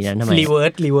เคมีนั้นทำไมรีเวิ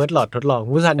ร์สหลอดทดลอง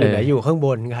มุซันอยู่ไหนอยู่ข้างบ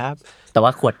นครับแต่ว่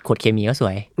าขวดเคมีก็ส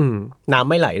วยน้ำ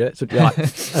ไม่ไหลด้วยสุดยอด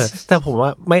แต่ผมว่า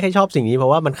ไม่ค่อยชอบสิ่งนี้เพรา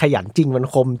ะว่ามันขยันจริงมัน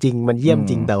คมจริงมันเยี่ยม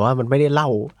จริงแต่ว่ามันไม่ได้เล่า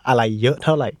อะไรเยอะเ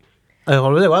ท่าไหร่ผ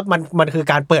มรู้สึกว่ามันคือ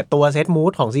การเปิดตัวเซตมู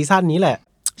ดของซีซั่นนี้แหละ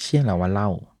เชื่อแล้วว่าเล่า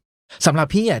สำหรับ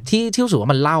พี่อ่ะที่รู้สึกว่า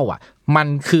มันเล่าอ่ะมัน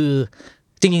คือ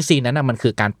จริงๆซีนนั้นน่ะมันคื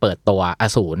อการเปิดตัวอ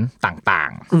สูรต่า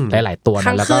งๆหลายๆตัวน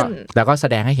ะแล้วก็แส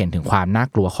ดงให้เห็นถึงความน่า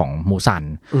กลัวของมูซัน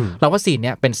เราว่าซีนเ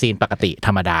นี้ยเป็นซีนปกติธ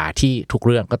รรมดาที่ทุกเ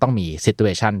รื่องก็ต้องมีซิทูเอ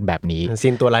ชั่นแบบนี้ซี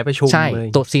นตัวร้ายประชุมใช่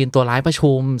ตัวซีนตัวร้ายประ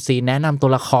ชุมซีนแนะนำตั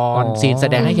วละครซีนแส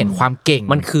ดงให้เห็นความเก่ง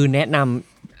มันคือแนะนำ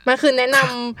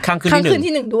ข้างคืน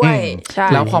ที่1ด้วยใช่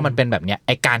แล้วพอมันเป็นแบบเนี้ยไ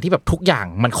อการที่แบบทุกอย่าง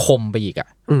มันคมไปอีกอ่ะ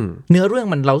เนื้อเรื่อง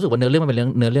มันเรารู้สึกว่าเนื้อเรื่องมันเป็นเ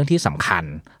รื่องที่สำคัญ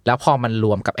แล้วพอมันร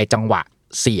วมกับไอจังหวะ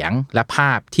เสียงและภ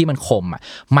าพที่มันคมอ่ะ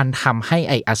มันทำให้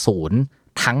ไออสูร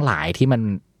ทั้งหลายที่มัน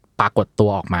ปรากฏตัว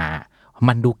ออกมา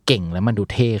มันดูเก่งและมันดู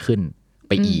เท่ขึ้นไ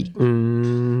ปอีก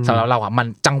สำหรับเราอ่ะมัน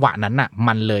จังหวะนั้นอ่ะ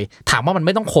มันเลยถามว่ามันไ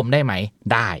ม่ต้องคมได้ไหม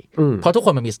ได้เพราะทุกค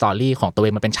นมันมีสตอรี่ของตัวเอ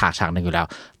งมันเป็นฉากๆนึงอยู่แล้ว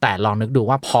แต่ลองนึกดู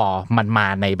ว่าพอมันมา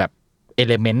ในแบบเอ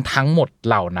ลิเมนต์ทั้งหมด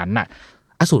เหล่านั้นน่ะ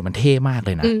อสูรมันเท่มากเ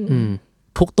ลยนะ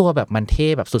ทุกตัวแบบมันเท่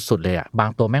แบบสุดๆเลยอ่ะบาง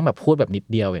ตัวแม่งแบบพูดแบบนิด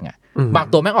เดียวเองอ่ะบาง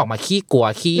ตัวแม่งออกมาขี้กลัว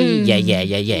ขี้แ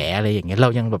ย่ๆอะไรอย่างเงี้ยเรา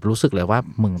ยังแบบรู้สึกเลยว่า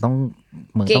มึงต้อง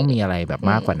มีอะไรแบบ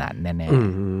มากกว่านั้นแน่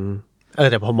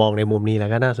ๆแต่พอมองในมุมนี้แล้ว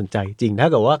ก็น่าสนใจจริงถ้า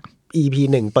เกิดว่า EP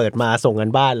 1เปิดมาส่งกั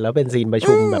นบ้านแล้วเป็นซีนประ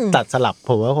ชุมแบบตัดสลับผ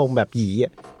มว่าคงแบบหยีอ่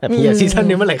ะแบบเฮียซีซั่น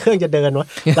นี้เมื่อไหร่เครื่องจะเดินวะ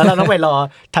แล้วเราต้องไปรอ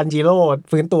ทันจิโร่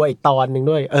ฟื้นตัวอีกตอนนึง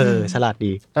ด้วยฉลาด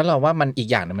ดีแล้วเราว่ามันอีก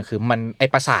อย่างนึงมันคือมันไอ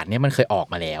ปราสาทเนี้ยมันเคยออก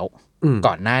มาแล้ว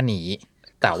ก่อนหน้านี้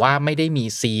แต่ว่าไม่ได้มี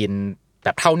ซีนแบ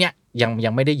บเท่าเนี้ยยั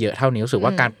งไม่ได้เยอะเท่านี้รู้สึกว่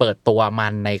าการเปิดตัวมั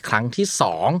นในครั้งที่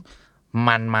2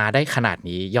มันมาได้ขนาด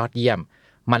นี้ยอดเยี่ยม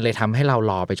มันเลยทำให้เรา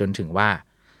รอไปจนถึงว่า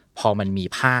พอมันมี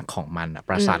ภาคของมันอ่ะป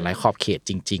ราสาทไร้ขอบเขต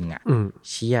จริงๆอ่ะ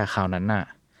เชี่ยคราวนั้นน่ะ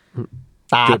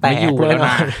หยุดไม่อยู่แล้วน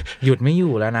ะหยุดไม่อ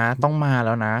ยู่แล้วนะต้องมาแ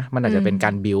ล้วนะมันอาจจะเป็นกา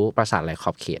รบิ้วปราสาทไร้ข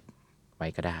อบเขตไว้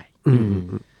ก็ได้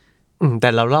แต่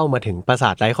เราเล่ามาถึงปราสา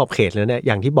ทไร้ขอบเขตแล้วเนี่ยอ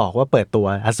ย่างที่บอกว่าเปิดตัว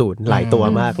อสูรหลายตัว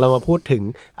มากเรามาพูดถึง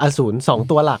อสูร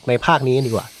2ตัวหลักในภาคนี้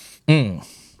ดีกว่า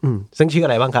ซึ่งชื่ออะ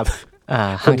ไรบ้างครับ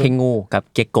ฮังเทงูกับ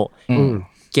เกโกะ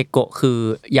เกโกะคือ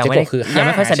ยังไม่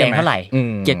ค่อยแสดงเท่าไหร่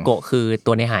เกโกะคือ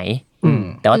ตัวในไห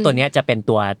แต่ว่าตัวเนี้ยจะเป็น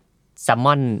ตัวซัมม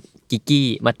อนกิกกี้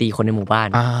มาตีคนในหมู่บ้าน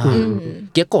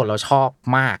เกโกะเราชอบ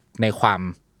มากในความ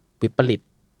วิปริต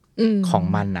ของ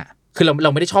มันน่ะคือเร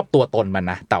าไม่ได้ชอบตัวตนมัน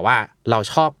นะแต่ว่าเรา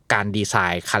ชอบการดีไซ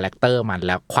น์คาแรคเตอร์มันแ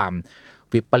ล้วความ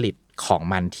วิปริตของ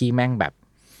มันที่แม่งแบบ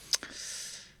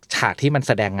ฉากที่มันแ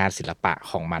สดงงานศิลปะ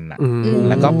ของมันน่ะ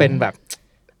แล้วก็เป็นแบบ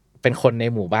เป็นคนใน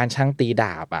หมู่บ้านช่างตีด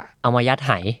าบอ่ะเอามายัดไ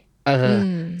ห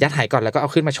ยัดไหก่อนแล้วก็เอา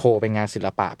ขึ้นมาโชว์เป็นงานศิล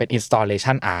ปะเป็น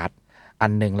installation art อั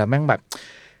นนึงแล้วแม่งแบบ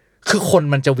คือคน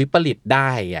มันจะวิปริตไ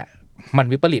ด้อ่ะมัน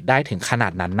วิปริตได้ถึงขนา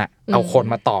ดนั้นน่ะเอาคน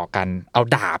มาต่อกันเอา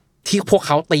ดาบที่พวกเ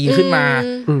ขาตีขึ้นมา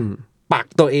ปัก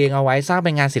ตัวเองเอาไว้สร้างเ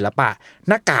ป็นงานศิลปะ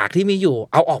หน้ากากที่มีอยู่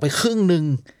เอาออกไปครึ่งนึง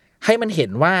ให้มันเห็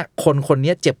นว่าคน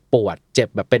นี้เจ็บปวดเจ็บ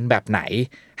แบบเป็นแบบไหน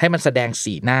ให้มันแสดง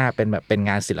สีหน้าเป็นแบบเป็น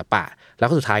งานศิลปะแล้ว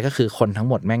ก็สุดท้ายก็คือคนทั้ง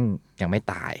หมดแม่งยังไม่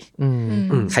ตาย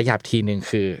ขยับทีนึง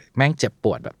คือแม่งเจ็บป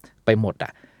วดแบบไปหมดอ่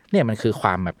ะเนี่ยมันคือคว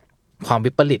ามแบบความ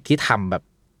วิปริตที่ทำแบบ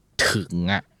ถึง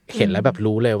อ่ะเห็นแล้วแบบ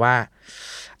รู้เลยว่า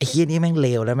ไอ้เหี้ยนี่แม่งเล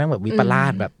วแล้วแม่งแบบวิปลา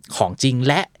สแบบของจริง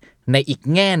และในอีก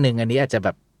แง่นึงอันนี้อาจจะแบ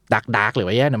บดาร์กหรือ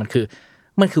ว่าแย่เนี่ยมัน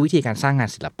คือวิธีการสร้างงาน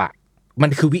ศิลปะมั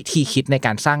นคือวิธีคิดในก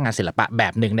ารสร้างงานศิลปะแบ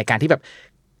บหนึ่งในการที่แบบ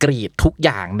กรีดทุกอ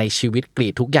ย่างในชีวิตกรี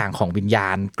ดทุกอย่างของวิญญา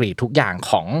ณกรีดทุกอย่าง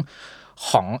ขอ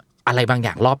งอะไรบางอ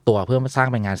ย่างรอบตัวเพื่อมาสร้าง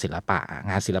เป็นงานศิลปะ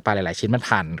งานศิลปะหลายๆชิ้นมัน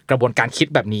ผ่านกระบวนการคิด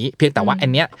แบบนี้เพียงแต่ว่าอั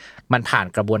นเนี้ยมันผ่าน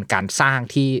กระบวนการสร้าง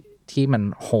ที่มัน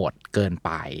โหดเกินไ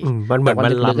ปมันเหมือนมั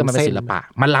นล้ำมันเป็นศิลปะ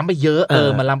มันล้ำไปเยอะ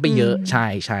มันล้ำไปเยอะใช่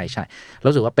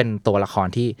รู้สึกว่าเป็นตัวละคร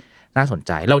ที่น่าสนใ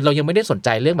จเรายังไม่ได้สนใจ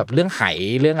เรื่องแบบเรื่องไห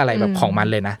เรื่องอะไรแบบของมัน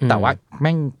เลยนะแต่ว่าแ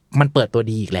ม่งมันเปิดตัว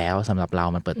ดีอีกแล้วสำหรับเรา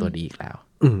มันเปิดตัวดีอีกแล้ว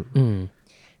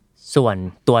ส่วน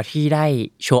ตัวที่ได้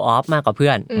โชว์ออฟมากกว่าเพื่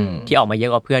อนที่ออกมาเยอ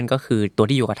ะกว่าเพื่อนก็คือตัว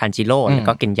ที่อยู่กับทันจิโร่แล้ว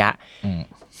ก็เกนยะ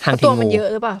ฮังเทงูตัวมันเยอะ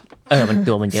หรือเปล่ามัน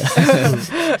ตัวมันเยอะ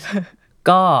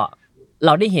ก็เร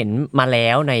าได้เห็นมาแล้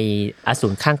วในอสู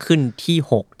รข้างขึ้นที่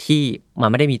6ที่มัน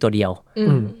ไม่ได้มีตัวเดียว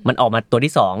มันออกมาตัว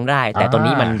ที่2ได้แต่ตัว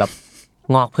นี้มันแบบ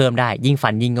งอกเพิ่มได้ยิ่งฟั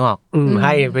นยิ่งงอกใ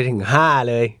ห้ไปถึง5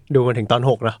เลยดูมันถึงตอน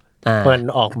6เนาะมัน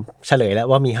ออกเฉลยแล้ว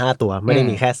ว่ามี5ตัวไม่ได้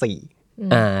มีแค่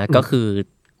4ก็คือ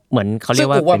เหมือนเขาเรียก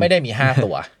ว่าไม่ได้มี5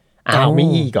ตัวมี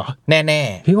อีกเหรอแน่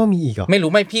ๆพี่ว่ามีอีกเหรอไม่รู้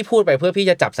ไม่พี่พูดไปเพื่อพี่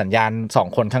จะจับสัญญาณ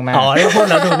2คนข้างหน้าแล้วพวก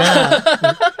เราดูหน้า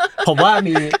ผมว่า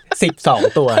มี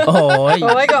12ตัวโอ้ย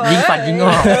ยิ่งฟันยิ่งง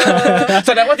อกแ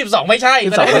สดงว่า12ไม่ใช่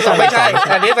12ไม่ใช่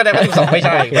อันนี้แสดงว่า12ไม่ใ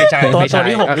ช่ตัว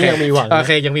ที่6ยังมีหวังโอเ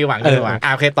คยังมีหวัง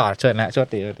โอเคต่อเชิญนะโช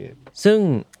ติซึ่ง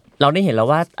เราได้เห็นแล้ว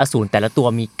ว่าอสูรแต่ละตัว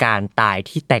มีการตาย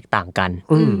ที่แตกต่างกัน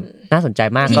น่าสนใจ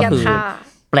มากก็คือ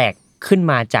แปลกขึ้น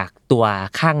มาจากตัว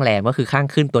ข้างแรมก็คือข้าง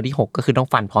ขึ้นตัวที่6ก็คือต้อง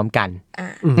ฟันพร้อมกัน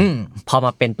พอม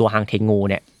าเป็นตัวฮังเทงู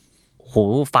เนี่ยโห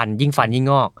ฟันยิ่ง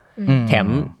งอกแถม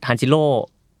ทันจิโร่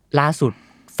ล่าสุด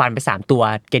ฟันไป3ตัว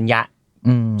เกนยะ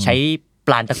ใช้ป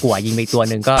ลาตะกั่วยิงไปตัว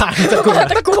นึงก็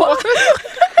ตะกั่ว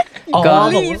ก็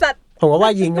ผมว่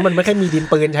ายิงมันไม่แค่มีดิน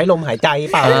ปืนใช้ลมหายใจ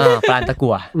เปล่าปลาตะ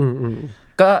กั่ว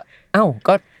ก็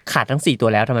ก็ขาดทั้ง4ตัว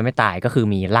แล้วทำไมไม่ตายก็คือ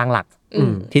มีร่างหลัก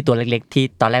ที่ตัวเล็กๆที่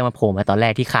ตอนแรกมาโผล่มาตอนแร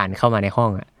กที่คานเข้ามาในห้อ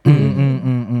งอ่ะ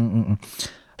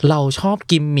เราชอบ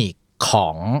กิมมิค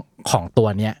ของตัว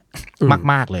เนี้ย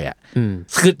มากๆเลยอ่ะ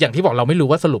คืออย่างที่บอกเราไม่รู้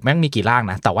ว่าสรุปแม่งมีกี่ร่าง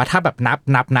นะแต่ว่าถ้าแบบ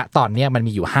นับณตอนเนี้ยมัน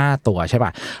มีอยู่5ตัวใช่ป่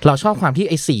ะเราชอบความที่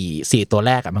ไอ้4ตัวแ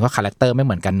รกอ่ะมันก็คาแรคเตอร์ไม่เ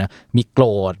หมือนกันนะมีโกร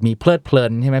ธมีเพลิดเพลิ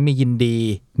นใช่มั้ยมียินดี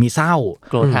มีเศร้า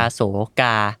โกรธาโศก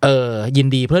ายิน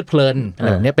ดีเพลิดเพลินอะไร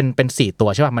แบบนี้เป็น4ตัว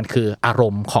ใช่ป่ะมันคืออาร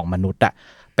มณ์ของมนุษย์อ่ะ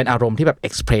เป็นอารมณ์ที่แบบเอ็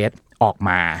กซ์เพรสออกม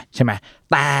าใช่มั้ย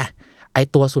แต่ไอ้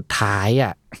ตัวสุดท้ายอ่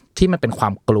ะที่มันเป็นควา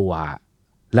มกลัว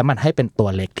แล้วมันให้เป็นตัว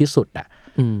เล็กที่สุดอ่ะ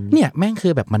เนี่ยแม่งคื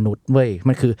อแบบมนุษย์เว้ย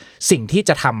มันคือสิ่งที่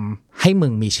จะทำให้มึ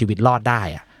งมีชีวิตรอดได้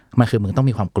อ่ะมันคือมึงต้อง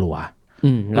มีความกลัว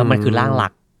แล้วมันคือร่างหลั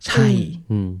กใช่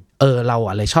เรา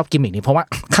อ่ะเลยชอบกิมมิคนี้เพราะว่า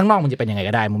ข้างนอกมันจะเป็นยังไง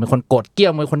ก็ได้มึงเป็นคนโกรธเกรี้ย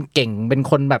วมึงเป็นคนเก่งเป็น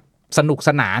คนแบบสนุกส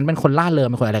นานเป็นคนล่าเริง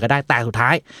เป็นคนอะไรก็ได้แต่สุดท้า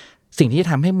ยสิ่งที่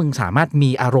ทำให้มึงสามารถมี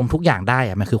อารมณ์ทุกอย่างได้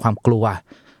อ่ะมันคือความกลัว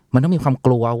มันต้องมีความก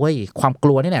ลัวเว้ยความก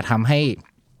ลัวนี่แหละทำให้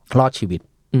รอดชีวิต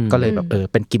ก็เลยแบบ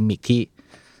เป็นกิมมิคที่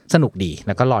สนุกดีแ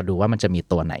ล้วก็รอดูว่ามันจะมี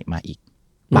ตัวไหนมาอีก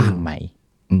บ้างไหม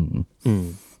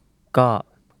ก็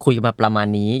คุยมาประมาณ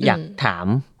นี้อยากถาม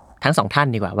ทั้ง2ท่าน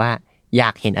ดีกว่าว่าอยา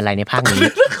กเห็นอะไรในภาคนี้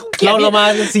เรามา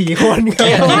4คนเ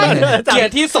กียร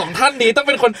ติที่2ท่านนี้ต้องเ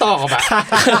ป็นคนตอบอ่ะ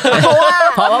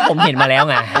เพราะว่าผมเห็นมาแล้ว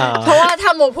ไงเพราะว่าถ้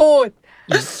าโมพูด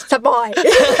สปอย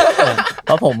เพ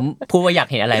ราะผมพูดว่าอยาก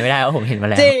เห็นอะไรไม่ได้เพราะผมเห็นมา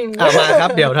แล้วจริงมาครับ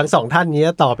เดี๋ยวทั้ง2ท่านนี้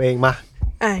ตอบเองมา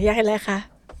อยากเห็นอะไรคะ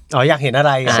อยากเห็นอะไ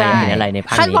รอยากเห็นอะไรในภ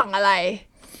าคนี้คาดหวังอะไร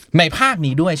ในภาค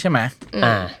นี้ด้วยใช่ไหม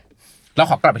เรา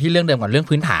ขอกลับไปที่เรื่องเดิมก่อนเรื่อง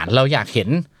พื้นฐานเราอยากเห็น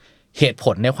เหตุผ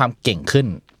ลในความเก่งขึ้น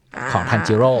ของทัน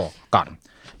จิโร่ก่อน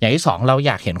อย่างที่2เราอ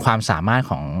ยากเห็นความสามารถ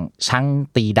ของช่าง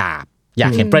ตีดาบอยา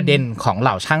กเห็นประเด็นของเห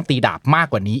ล่าช่างตีดาบมาก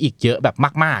กว่านี้อีกเยอะแบบ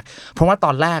มากๆเพราะว่าต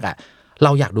อนแรกอ่ะเร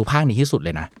าอยากดูภาคนี้ที่สุดเล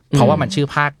ยนะเพราะว่ามันชื่อ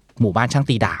ภาคหมู่บ้านช่าง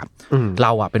ตีดาบเร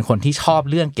าอ่ะเป็นคนที่ชอบ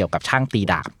เรื่องเกี่ยวกับช่างตี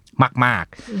ดาบมาก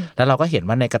ๆแล้วเราก็เห็น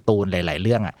ว่าในการ์ตูนหลายๆเ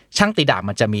รื่องอ่ะช่างตีดาบ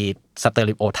มันจะมีสเตอ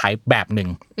ริโอไทป์แบบนึง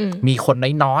มีคน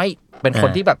น้อยๆเป็นคน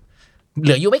ที่แบบเห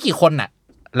ลืออยู่ไม่กี่คนน่ะ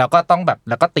แล้วก็ต้องแบบ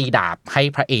แล้วก็ตีดาบให้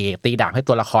พระเอกตีดาบให้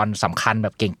ตัวละครสำคัญแบ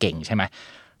บเก่งๆใช่ไหม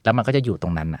แล้วมันก็จะอยู่ตร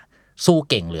งนั้นน่ะสู้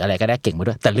เก่งหรืออะไรก็ได้เก่งไป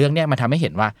ด้วยแต่เรื่องเนี้ยมันทำให้เห็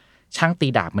นว่าช่างตี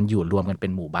ดาบมันอยู่รวมกันเป็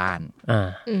นหมู่บ้าน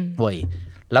เว้ย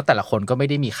แล้วแต่ละคนก็ไม่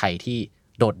ได้มีใครที่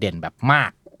โดดเด่นแบบมา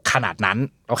กขนาดนั้น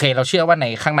โอเคเราเชื่อว่าใน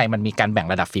ข้างในมันมีการแบ่ง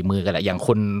ระดับฝีมือกันแหละอย่างค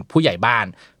นผู้ใหญ่บ้าน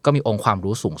ก็มีองค์ความ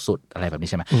รู้สูงสุดอะไรแบบนี้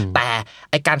ใช่ไหมแต่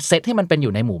ไอการเซตให้มันเป็นอ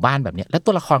ยู่ในหมู่บ้านแบบนี้แล้ว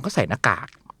ตัวละครก็ใส่หน้ากาก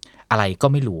อะไรก็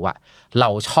ไม่รู้อะเรา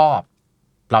ชอ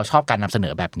บการนำเสน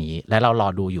อแบบนี้และเรารอ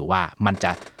ดูอยู่ว่ามั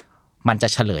นจะ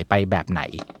เฉลยไปแบบไหน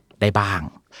ได้บ้าง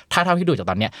ถ้าเท่าที่ดูจาก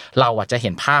ตอนเนี้ยเราอาจจะเห็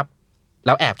นภาพแ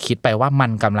ล้วแอบคิดไปว่ามั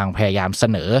นกำลังพยายามเส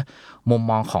นอมุม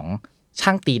มองของช่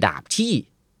างตีดาบที่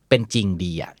เป็นจริง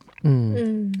ดีอ่ะ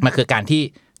มันคือกา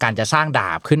รจะสร้างด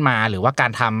าบขึ้นมาหรือว่ากา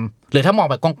รทำหรือถ้ามอง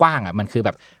ไปกว้างๆอ่ะมันคือแบ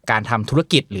บการทำธุร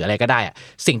กิจหรืออะไรก็ได้อ่ะ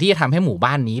สิ่งที่จะทำให้หมู่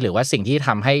บ้านนี้หรือว่าสิ่งที่ท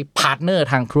ำให้พาร์ทเนอร์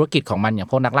ทางธุรกิจของมันอย่าง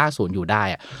พวกนักล่าศูนย์อยู่ได้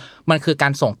อ่ะมันคือกา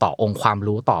รส่งต่อองค์ความ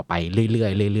รู้ต่อไปเรื่อ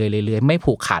ยๆเรื่อยๆเรื่อยๆไม่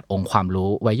ผูกขาดองค์ความรู้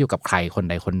ไว้อยู่กับใครคน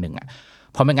ใดคนหนึ่งอ่ะ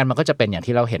เพราะไม่งั้นมันก็จะเป็นอย่าง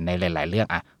ที่เราเห็นในหลายๆเรื่อง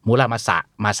อ่ะมูราม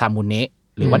าซามุเนะ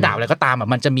หรือว่าดาบอะไรก็ตามอ่ะ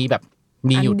มันจะมี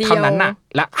อยู่เท่านั้นน่ะ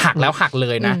และหักแล้วหักเล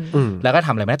ยนะแล้วก็ท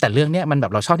ำอะไรไม่ได้แต่เรื่องเนี้ยมันแบ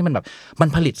บเราชอบที่มันแบบมัน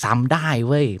ผลิตซ้ำได้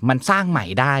เว้ยมันสร้างใหม่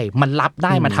ได้มันรับไ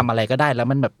ด้มันทำอะไรก็ได้แล้ว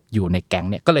มันแบบอยู่ในแก๊ง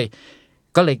เนี่ยก็เล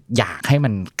ยอยากให้มั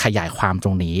นขยายความตร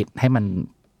งนี้ให้มัน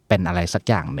เป็นอะไรสัก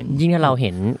อย่างหนึ่งยิ่งถ้าเราเ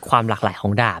ห็นความหลากหลายขอ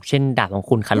งดาบเช่นดาบของ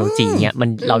คุณคาโรจิเนี่ยมัน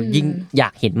เรายิ่งอยา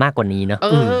กเห็นมากกว่านี้เนาะ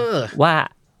ว่า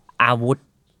อาวุธ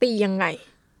ตียังไง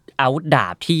อาวุธดา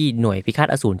บที่หน่วยพิฆาต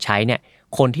อสูรใช้เนี่ย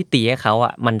คนที่ตีให้เขาอ่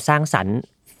ะมันสร้างสรรค์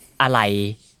อะไร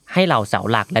ให้เราเสา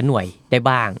หลักและหน่วยได้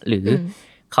บ้างหรือ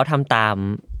เขาทำตาม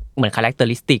เหมือนคาแรคเตอ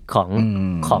ริสติก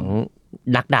ของ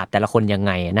นักดาบแต่ละคนยังไ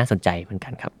งน่าสนใจเหมือนกั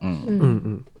นครับ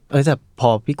แต่พอ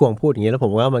พี่กวงพูดอย่างนี้แล้วผ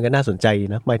มว่ามันก็น่าสนใจ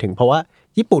นะหมายถึงเพราะว่า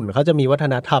ญี่ปุ่นเขาจะมีวัฒ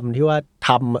นธรรมที่ว่า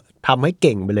ทำให้เ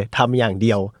ก่งไปเลยทำอย่างเ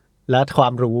ดียวแล้วควา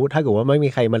มรู้ถ้าเกิดว่าไม่มี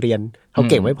ใครมาเรียนเขา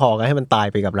เก่งไม่พอก็ให้มันตาย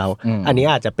ไปกับเราอันนี้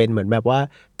อาจจะเป็นเหมือนแบบว่า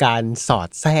การสอ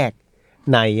ดแทรก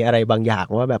ในอะไรบางอย่าง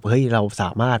ว่าแบบเฮ้ยเราส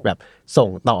ามารถแบบส่ง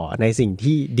ต่อในสิ่ง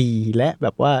ที่ดีและแบ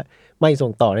บว่าไม่ส่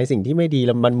งต่อในสิ่งที่ไม่ดีแ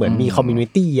ล้วมันเหมือนมีคอมมูนิ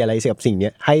ตี้อะไรกับสิ่งเนี้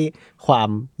ยให้ความ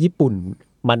ญี่ปุ่น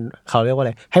มันเขาเรียกว่าอะไ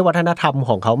รให้วัฒนธรรม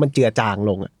ของเขามันเจือจาง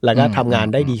ลงแล้วก็ทำงาน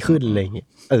ได้ดีขึ้นอะไรอย่างเงี้ย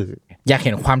อยากเ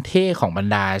ห็นความเท่ของบรร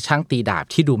ดาช่างตีดาบ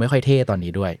ที่ดูไม่ค่อยเท่ตอน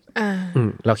นี้ด้วย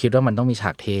เราคิดว่ามันต้องมีฉ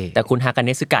ากเท่แต่คุณฮากาเน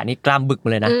สึกะนี่กล้ามบึกมา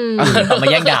เลยนะมา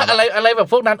แย่งดาบอะไรแบบ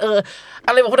พวกนั้นอ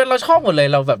ะไรแบบพวกนั้นเราชอบหมดเลย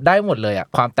เราแบบได้หมดเลยอ่ะ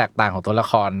ความแตกต่างของตัวละ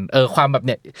ครความแบบเ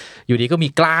นี่ยอยู่ดีก็มี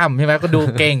กล้ามใช่ไหมก็ดู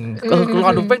เก่งร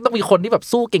อดูไม่ต้องมีคนที่แบบ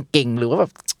สู้เก่งๆหรือว่าแบ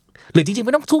บหรือจริงๆไ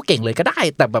ม่ต้องสู้เก่งเลยก็ได้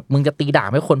แต่แบบมึงจะตีดาบ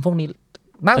ให้คนพวกนี้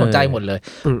น่าสนใจหมดเลย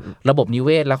ระบบนิเว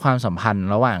ศและความสัมพันธ์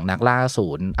ระหว่างนักล่าอ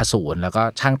สูรแล้วก็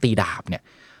ช่างตีดาบเนี่ย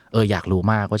อยากรู้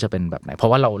มากว่าจะเป็นแบบไหนเพรา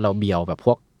ะว่าเราเบียวแบบพ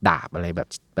วกดาบอะไรแ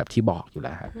บบที่บอกอยู่แ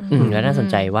ล้วครับแล้วน่าสน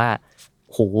ใจว่า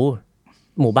โห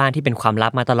หมู่บ้านที่เป็นความลั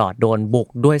บมาตลอดโดนบุก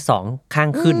ด้วย2ข้าง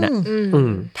ขึ้นน่ะ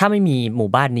ถ้าไม่มีหมู่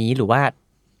บ้านนี้หรือว่า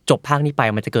จบภาคนี้ไป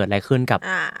มันจะเกิดอะไรขึ้นกับ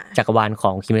จักรวาลขอ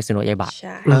งคิเมซุโนะยาอิบะ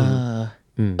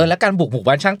แล้วการบุกหมู่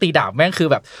บ้านช่างตีดาบแม่งคือ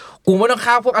แบบกูไม่ต้อง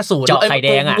ฆ่าพวกอสูร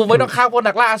กูไม่ต้องฆ่าพวก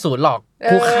นักล่าอสูรหรอก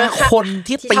กูฆ่าคน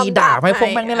ที่ตีดาบให้พวก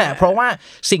แม่งนี่แหละเพราะว่า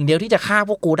สิ่งเดียวที่จะฆ่าพ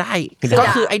วกกูได้ก็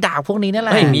คือไอ้ดาบพวกนี้นี่แห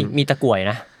ละมีตะกั่ว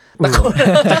นะต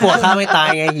ะกั่วฆ่าไม่ตาย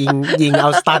ไงยิงเอา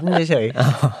สตันเฉย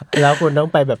ๆแล้วคุณต้อง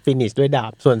ไปแบบฟินิชด้วยดา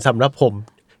บส่วนสำหรับผม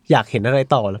อยากเห็นอะไร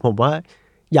ต่อผมว่า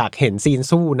อยากเห็นซีน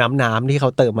สู้น้ำที่เขา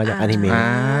เติมมาจากอนิเมะ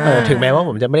ถึงแม้ว่าผ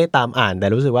มจะไม่ได้ตามอ่านแต่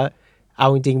รู้สึกว่าเอา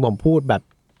จริงๆผมพูดแบบ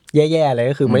แย่ๆเลย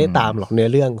ก็คือไม่ได้ตามหรอกเนื้อ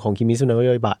เรื่องของคิมิซุโนะ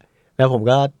ยาอิบะแล้วผม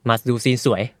ก็มาดูซีนส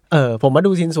วยผมมา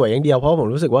ดูซีนสวยอย่างเดียวเพราะผม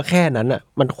รู้สึกว่าแค่นั้นอ่ะ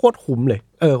มันโคตรคุ้มเลย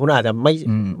คุณอาจจะไ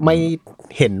ม่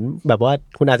เห็นแบบว่า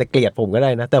คุณอาจจะเกลียดผมก็ได้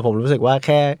นะแต่ผมรู้สึกว่าแ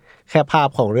ค่ภาพ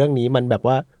ของเรื่องนี้มันแบบ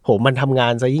ว่าโหมันทำงา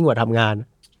นซะยิ่งกว่าทำงาน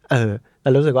แล้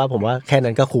วรู้สึกว่าผมว่าแค่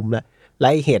นั้นก็คุ้มแล้วและ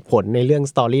เหตุผลในเรื่อง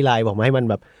สตอรี่ไลน์ผมให้มัน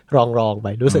แบบรองไป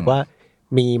รู้สึกว่า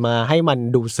มีมาให้มัน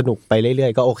ดูสนุกไปเรื่อ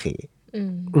ยๆก็โอเค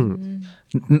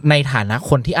ในฐานะ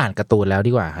คนที่อ่านการ์ตูนแล้ว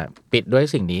ดีกว่าครับปิดด้วย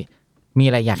สิ่งนี้มี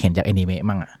อะไรอยากเห็นจากอนิเมะ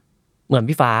มั่งเหมือน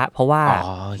พี่ฟ้าเพราะว่า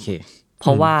โอเคเพร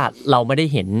าะว่าเราไม่ได้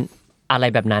เห็นอะไร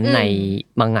แบบนั้นใน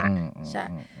มังงะ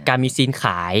การมีซีนข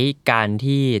ายการ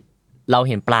ที่เราเ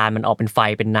ห็นปลามันออกเป็นไฟ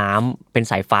เป็นน้ำเป็น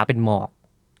สายฟ้าเป็นหมอก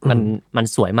มัน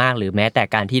สวยมากหรือแม้แต่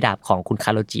การที่ดาบของคุณค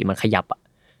าโรจิมันขยับอ่ะ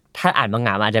ถ้าอ่านมังง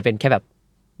ะมันอาจจะเป็นแค่แบบ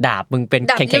ดาบมึงเป็น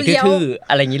แข็งๆทื่อๆ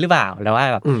อะไรอย่างนี้หรือเปล่าแล้วว่า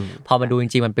แบบพอมาดูจ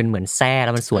ริงๆมันเป็นเหมือนแส้แ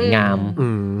ล้วมันสวยงาม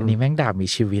อันนี้แม่งดาบมี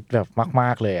ชีวิตแบบม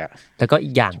ากๆเลยอ่ะแล้วก็อี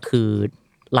กอย่างคือ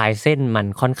ลายเส้นมัน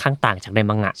ค่อนข้างต่างจากใน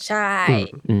มังงะใช่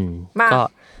ก็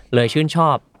เลยชื่นชอ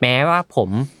บแม้ว่าผม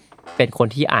เป็นคน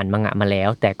ที่อ่านมังงะมาแล้ว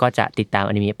แต่ก็จะติดตาม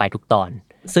อนิเมะไปทุกตอน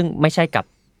ซึ่งไม่ใช่กับ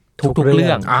ทุกเ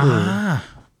รื่อง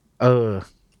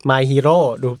My Hero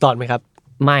ดูตอนไหมครับ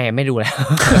ไม่ดูแล้ว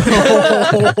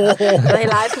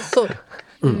ร้ายสุด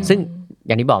ซึ่งอ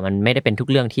ย่างที่บอกมันไม่ได้เป็นทุก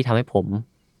เรื่องที่ทำให้ผม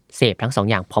เสพทั้ง2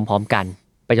อย่างพร้อมๆกัน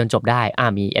ไปจนจบได้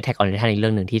มี Attack on Titan อีกเรื่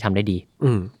องนึงที่ทำได้ดี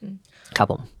ครับ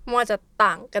ผมมันจะ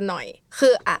ต่างกันหน่อยคื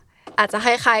ออาจจะค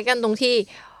ล้ายๆกันตรงที่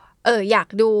อยาก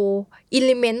ดูอิเล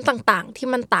เมนต์ต่างๆที่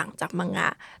มันต่างจากมังงะ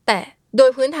แต่โดย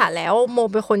พื้นฐานแล้วโม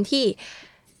เป็นคนที่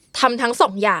ทำทั้ง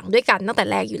2อย่างด้วยกันตั้งแต่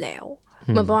แรกอยู่แล้วเ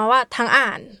หมือนประมาณว่าทั้งอ่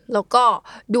านแล้วก็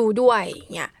ดูด้วย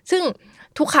เนี่ยซึ่ง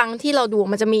ทุกครั้งที่เราดู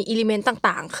มันจะมีอิเลเมนต์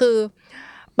ต่างๆคือ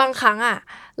บางครั้ง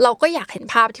เราก็อยากเห็น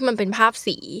ภาพที่มันเป็นภาพ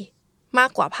สีมาก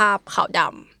กว่าภาพขาวด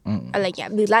ำอะไรเงี้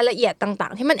ยหรือรายละเอียดต่า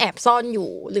งๆที่มันแอบซ่อนอ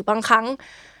ยู่หรือบางครั้ง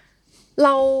เร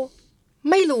า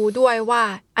ไม่รู้ด้วยว่า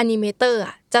อนิเมเตอร์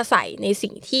จะใส่ใน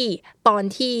สิ่งที่ตอน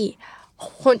ที่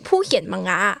คนผู้เขียนมัง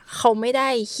งะเขาไม่ได้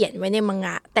เขียนไว้ในมังง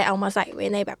ะแต่เอามาใส่ไว้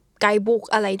ในแบบไกด์บุ๊ก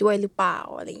อะไรด้วยหรือเปล่า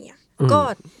อะไรเงี้ยก็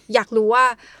อยากรู้ว่า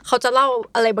เขาจะเล่า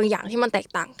อะไรบางอย่างที่มันแตก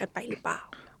ต่างกันไปหรือเปล่า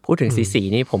พูดถึงสี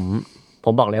นี่ผ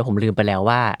มบอกเลยผมลืมไปแล้ว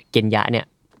ว่าเกนยะเนี่ย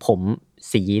ผม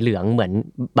สีเหลืองเหมือน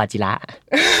บาจิระ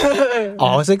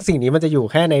ซึ่งสิ่งนี้มันจะอยู่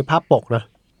แค่ในภาพปกเนาะ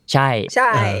ใช่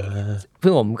เพิ่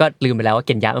งผมก็ลืมไปแล้วว่าเ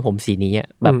กนยะมันผมสีนี้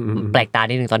แบบแปลกตา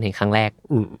นิดนึงตอนเห็นครั้งแรก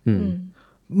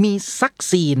มีสัก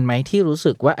ซีนไหมที่รู้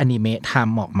สึกว่าอนิเมะท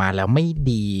ำออกมาแล้วไม่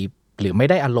ดีหรือไม่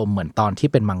ได้อารมณ์เหมือนตอนที่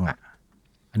เป็นมังงะ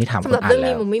อันนี้ถามสำหรับเรื่อง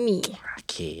นี้มันไม่มี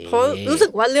เพราะรู้สึ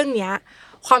กว่าเรื่องเนี้ย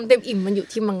ความเต็มอิ่มมันอยู่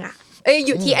ที่มังงะอ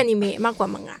ยู่ที่อนิเมะมากกว่า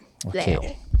มังงะแล้ว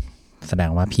แสดง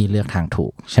ว่าพี่เลือกทางถู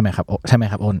กใช่ไหมครับใช่ไหม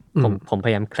ครับอ้นผมพ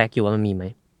ยายามแคร็กอยู่ว่ามันมีไหม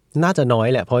น่าจะน้อย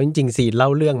แหละเพราะจริงๆซีนเล่า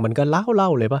เรื่องมันก็เล่า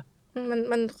เลยป่ะ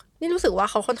มันนี่รู้สึกว่า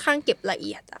เขาค่อนข้างเก็บละเ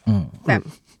อียดอะแบบ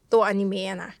ตัวอนิเม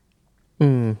ะนะ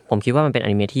ผมคิดว่ามันเป็นอ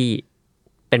นิเมะที่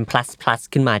เป็น plus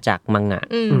ขึ้นมาจากมังงะ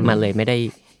มันเลยไม่ได้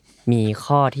มี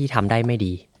ข้อที่ทำได้ไม่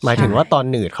ดีหมายถึงว่าตอน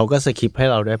หนืดเขาก็สคริปต์ให้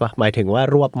เราด้วยป่ะหมายถึงว่า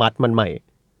รวบมัดมันใหม่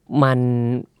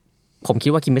ผมคิด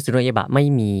ว่าคิเมซุโนะยาอิบะไม่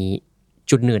มี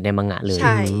จุดหนืดในมังงะเลย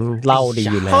เล่าดี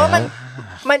อยู่แล้วเพราะ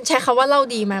มันใช้คำว่าเล่า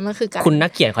ดีมั้ยมันคือการคุณนั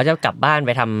กเขียนเขาจะกลับบ้านไ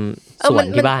ปทำสวน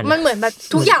ที่บ้านมันเหมือนแบบ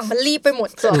ทุกอย่างมันรีบไปหมด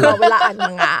ส่วนเราเวลาอ่าน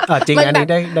มังงะจริงอันนี้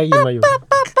ได้ยินมาอยู่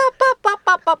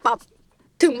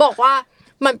ถึงบอกว่า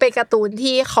มันเป็นการ์ตูน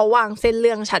ที่เขาวางเส้นเ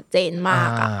รื่องชัดเจนมาก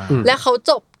อ่ะและเขา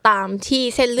จบตามที่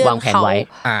เส้นเรื่องเขา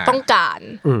ต้องการ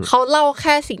เขาเล่าแ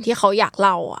ค่สิ่งที่เขาอยากเ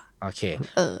ล่าอ่ะโอเค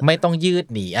ไม่ต้องยืด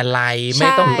หนีอะไรไม่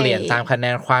ต้องเปลี่ยนตามคะแน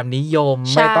นความนิยม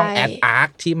ไม่ต้องแอดอาร์ค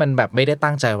ที่มันแบบไม่ได้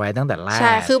ตั้งใจไว้ตั้งแต่แรกใ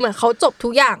ช่คือเหมือนเขาจบทุ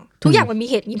กอย่างมันมี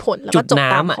เหตุมีผลแล้วก็จบ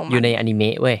ตามของมันอยู่ในอนิเม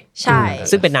ะเว้ยใช่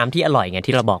ซึ่งเป็นน้ำที่อร่อยไง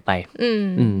ที่เราบอกไป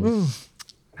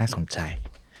น่าสนใจ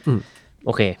โ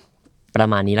อเคประ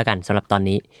มาณนี้แล้วกันสำหรับตอน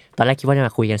นี้ตอนแรกคิดว่าจะม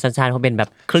าคุยกันสั้นๆเพราะเป็นแบบ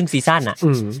ครึ่งซีซั่นอ่ะ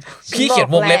พี่เขียน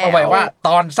วงเล็บเอาไว้ว่าต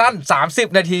อนสั้น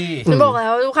30นาทีฉันบอกแล้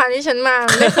วทุกครั้งที่ฉันมา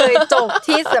ไม่เคยจบ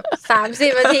ที่แบบ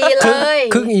30นาทีเลย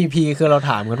ครึ่ง EP คือเรา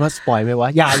ถามกันว่าสปอยมั้ยวะ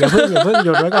อย่าเพิ่งห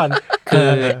ยุดไว้ก่อนคื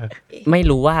อไม่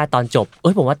รู้ว่าตอนจบ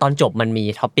ผมว่าตอนจบมันมี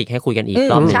ท็อปิกให้คุยกันอีก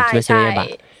รอบนึงใช่ป่ะ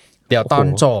เดี๋ยวตอน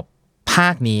จบภา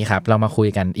คนี้ครับเรามาคุย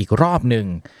กันอีกรอบนึง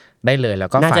ได้เลยแล้ว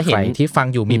ก็ฝากใครที่ฟัง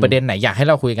อยู่มีประเด็นไหนอยากให้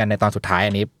เราคุยกันในตอนสุดท้าย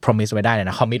อันนี้ promise ไว้ได้เลย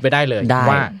นะ commit ไว้ได้เลย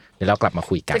ว่าเดี๋ยวเรากลับมา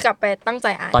คุยกันจะกลับไปตั้งใจ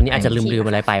อ่านตอนนี้อาจจะลืม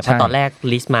อะไรไปเพราะตอนแรก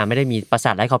ลิสต์มาไม่ได้มีปราส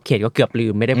าทไร้ขอบเขตก็เกือบลื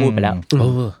มไม่ได้พูดไปแล้ว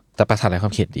แต่ปราสาทไร้ข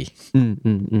อบเขตดี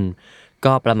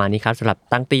ก็ประมาณนี้ครับสำหรับ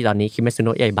ตั้งตีตอนนี้คิเมซุโน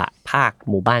ะยาอิบะภาค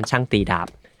หมู่บ้านช่างตีดาบ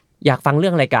อยากฟังเรื่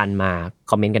องอะไรกันมา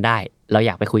คอมเมนต์กันได้เราอ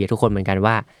ยากไปคุยกับทุกคนเหมือนกัน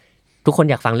ว่าทุกคน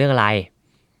อยากฟังเรื่องอะไร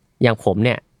อย่างผมเ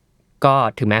นี่ยก็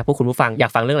ถึงแม้พวกคุณผู้ฟังอยา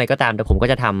กฟังเรื่องอะไรก็ตามแต่ผมก็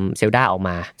จะทำเซลดาออกม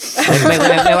าไ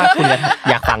ม่ว่าคุณจะ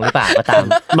อยากฟังหรือเปล่าก็ตาม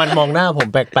มันมองหน้าผม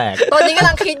แปลกๆตอนนี้กำ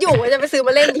ลังคิดอยู่ว่าจะไปซื้อม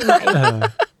าเล่นดีไหม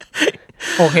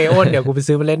โอเคอ้นเดี๋ยวกูไป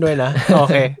ซื้อมาเล่นด้วยนะโอ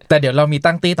เคแต่เดี๋ยวเรามี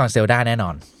ตั้งตี้ตอนเซลดาแน่นอ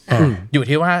นอยู่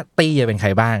ที่ว่าตี้จะเป็นใคร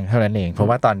บ้างเท่านั้นเองเพราะ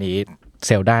ว่าตอนนี้เ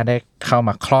ซลดาได้เข้าม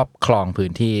าครอบครองพื้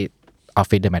นที่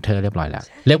Office the Matter เรียบร้อยแล้ว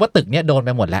เรียกว่าตึกเนี้ยโดนไป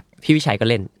หมดแล้วพี่วิชัยก็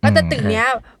เล่นแต่ตึกเนี้ย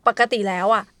ปกติแล้ว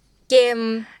อ่ะเกม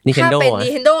ถ้าเป็น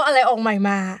Nintendo อะไรออกใหม่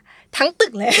มาทั้งตึ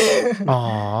กเลย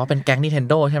เป็นแก๊ง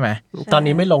Nintendo ใช่ไหมตอน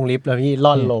นี้ไม่ลงลิฟต์แล้วพี่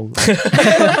ล่อนลง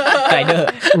ไกเดอ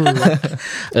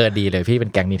ร์ดีเลยพี่เป็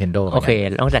นแก๊ง Nintendo โอเค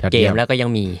นอกจากเกมแล้วก็ยัง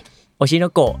มีโอชิโน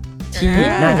โกะที่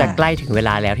น่าจะใกล้ถึงเวล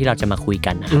าแล้วที่เราจะมาคุย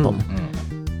กันนะครับผม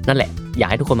นั่นแหละอยาก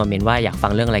ให้ทุกคนมาเมนว่าอยากฟั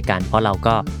งเรื่องอะไรกันเพราะเรา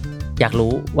ก็อยาก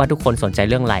รู้ว่าทุกคนสนใจ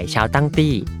เรื่องอะไรชาวตั้ง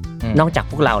ตี้นอกจาก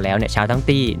พวกเราแล้วเนี่ยชาวตั้ง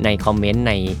ตี้ในคอมเมนต์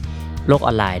ในโลกอ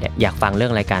อนไลน์เนี่ยอยากฟังเรื่อ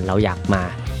งรายการเราอยากมา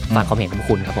ฟังความเห็นของ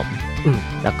คุณครับผม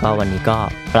แล้วก็วันนี้ก็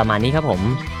ประมาณนี้ครับผม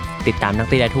ติดตามตั้ง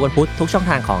ตี้ได้ทุกวันพุธทุกช่อง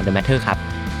ทางของ The Matter ครับ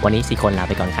วันนี้4คนลา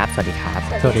ไปก่อนครับสวัสดีครับ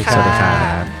สวัสดีครั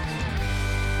บ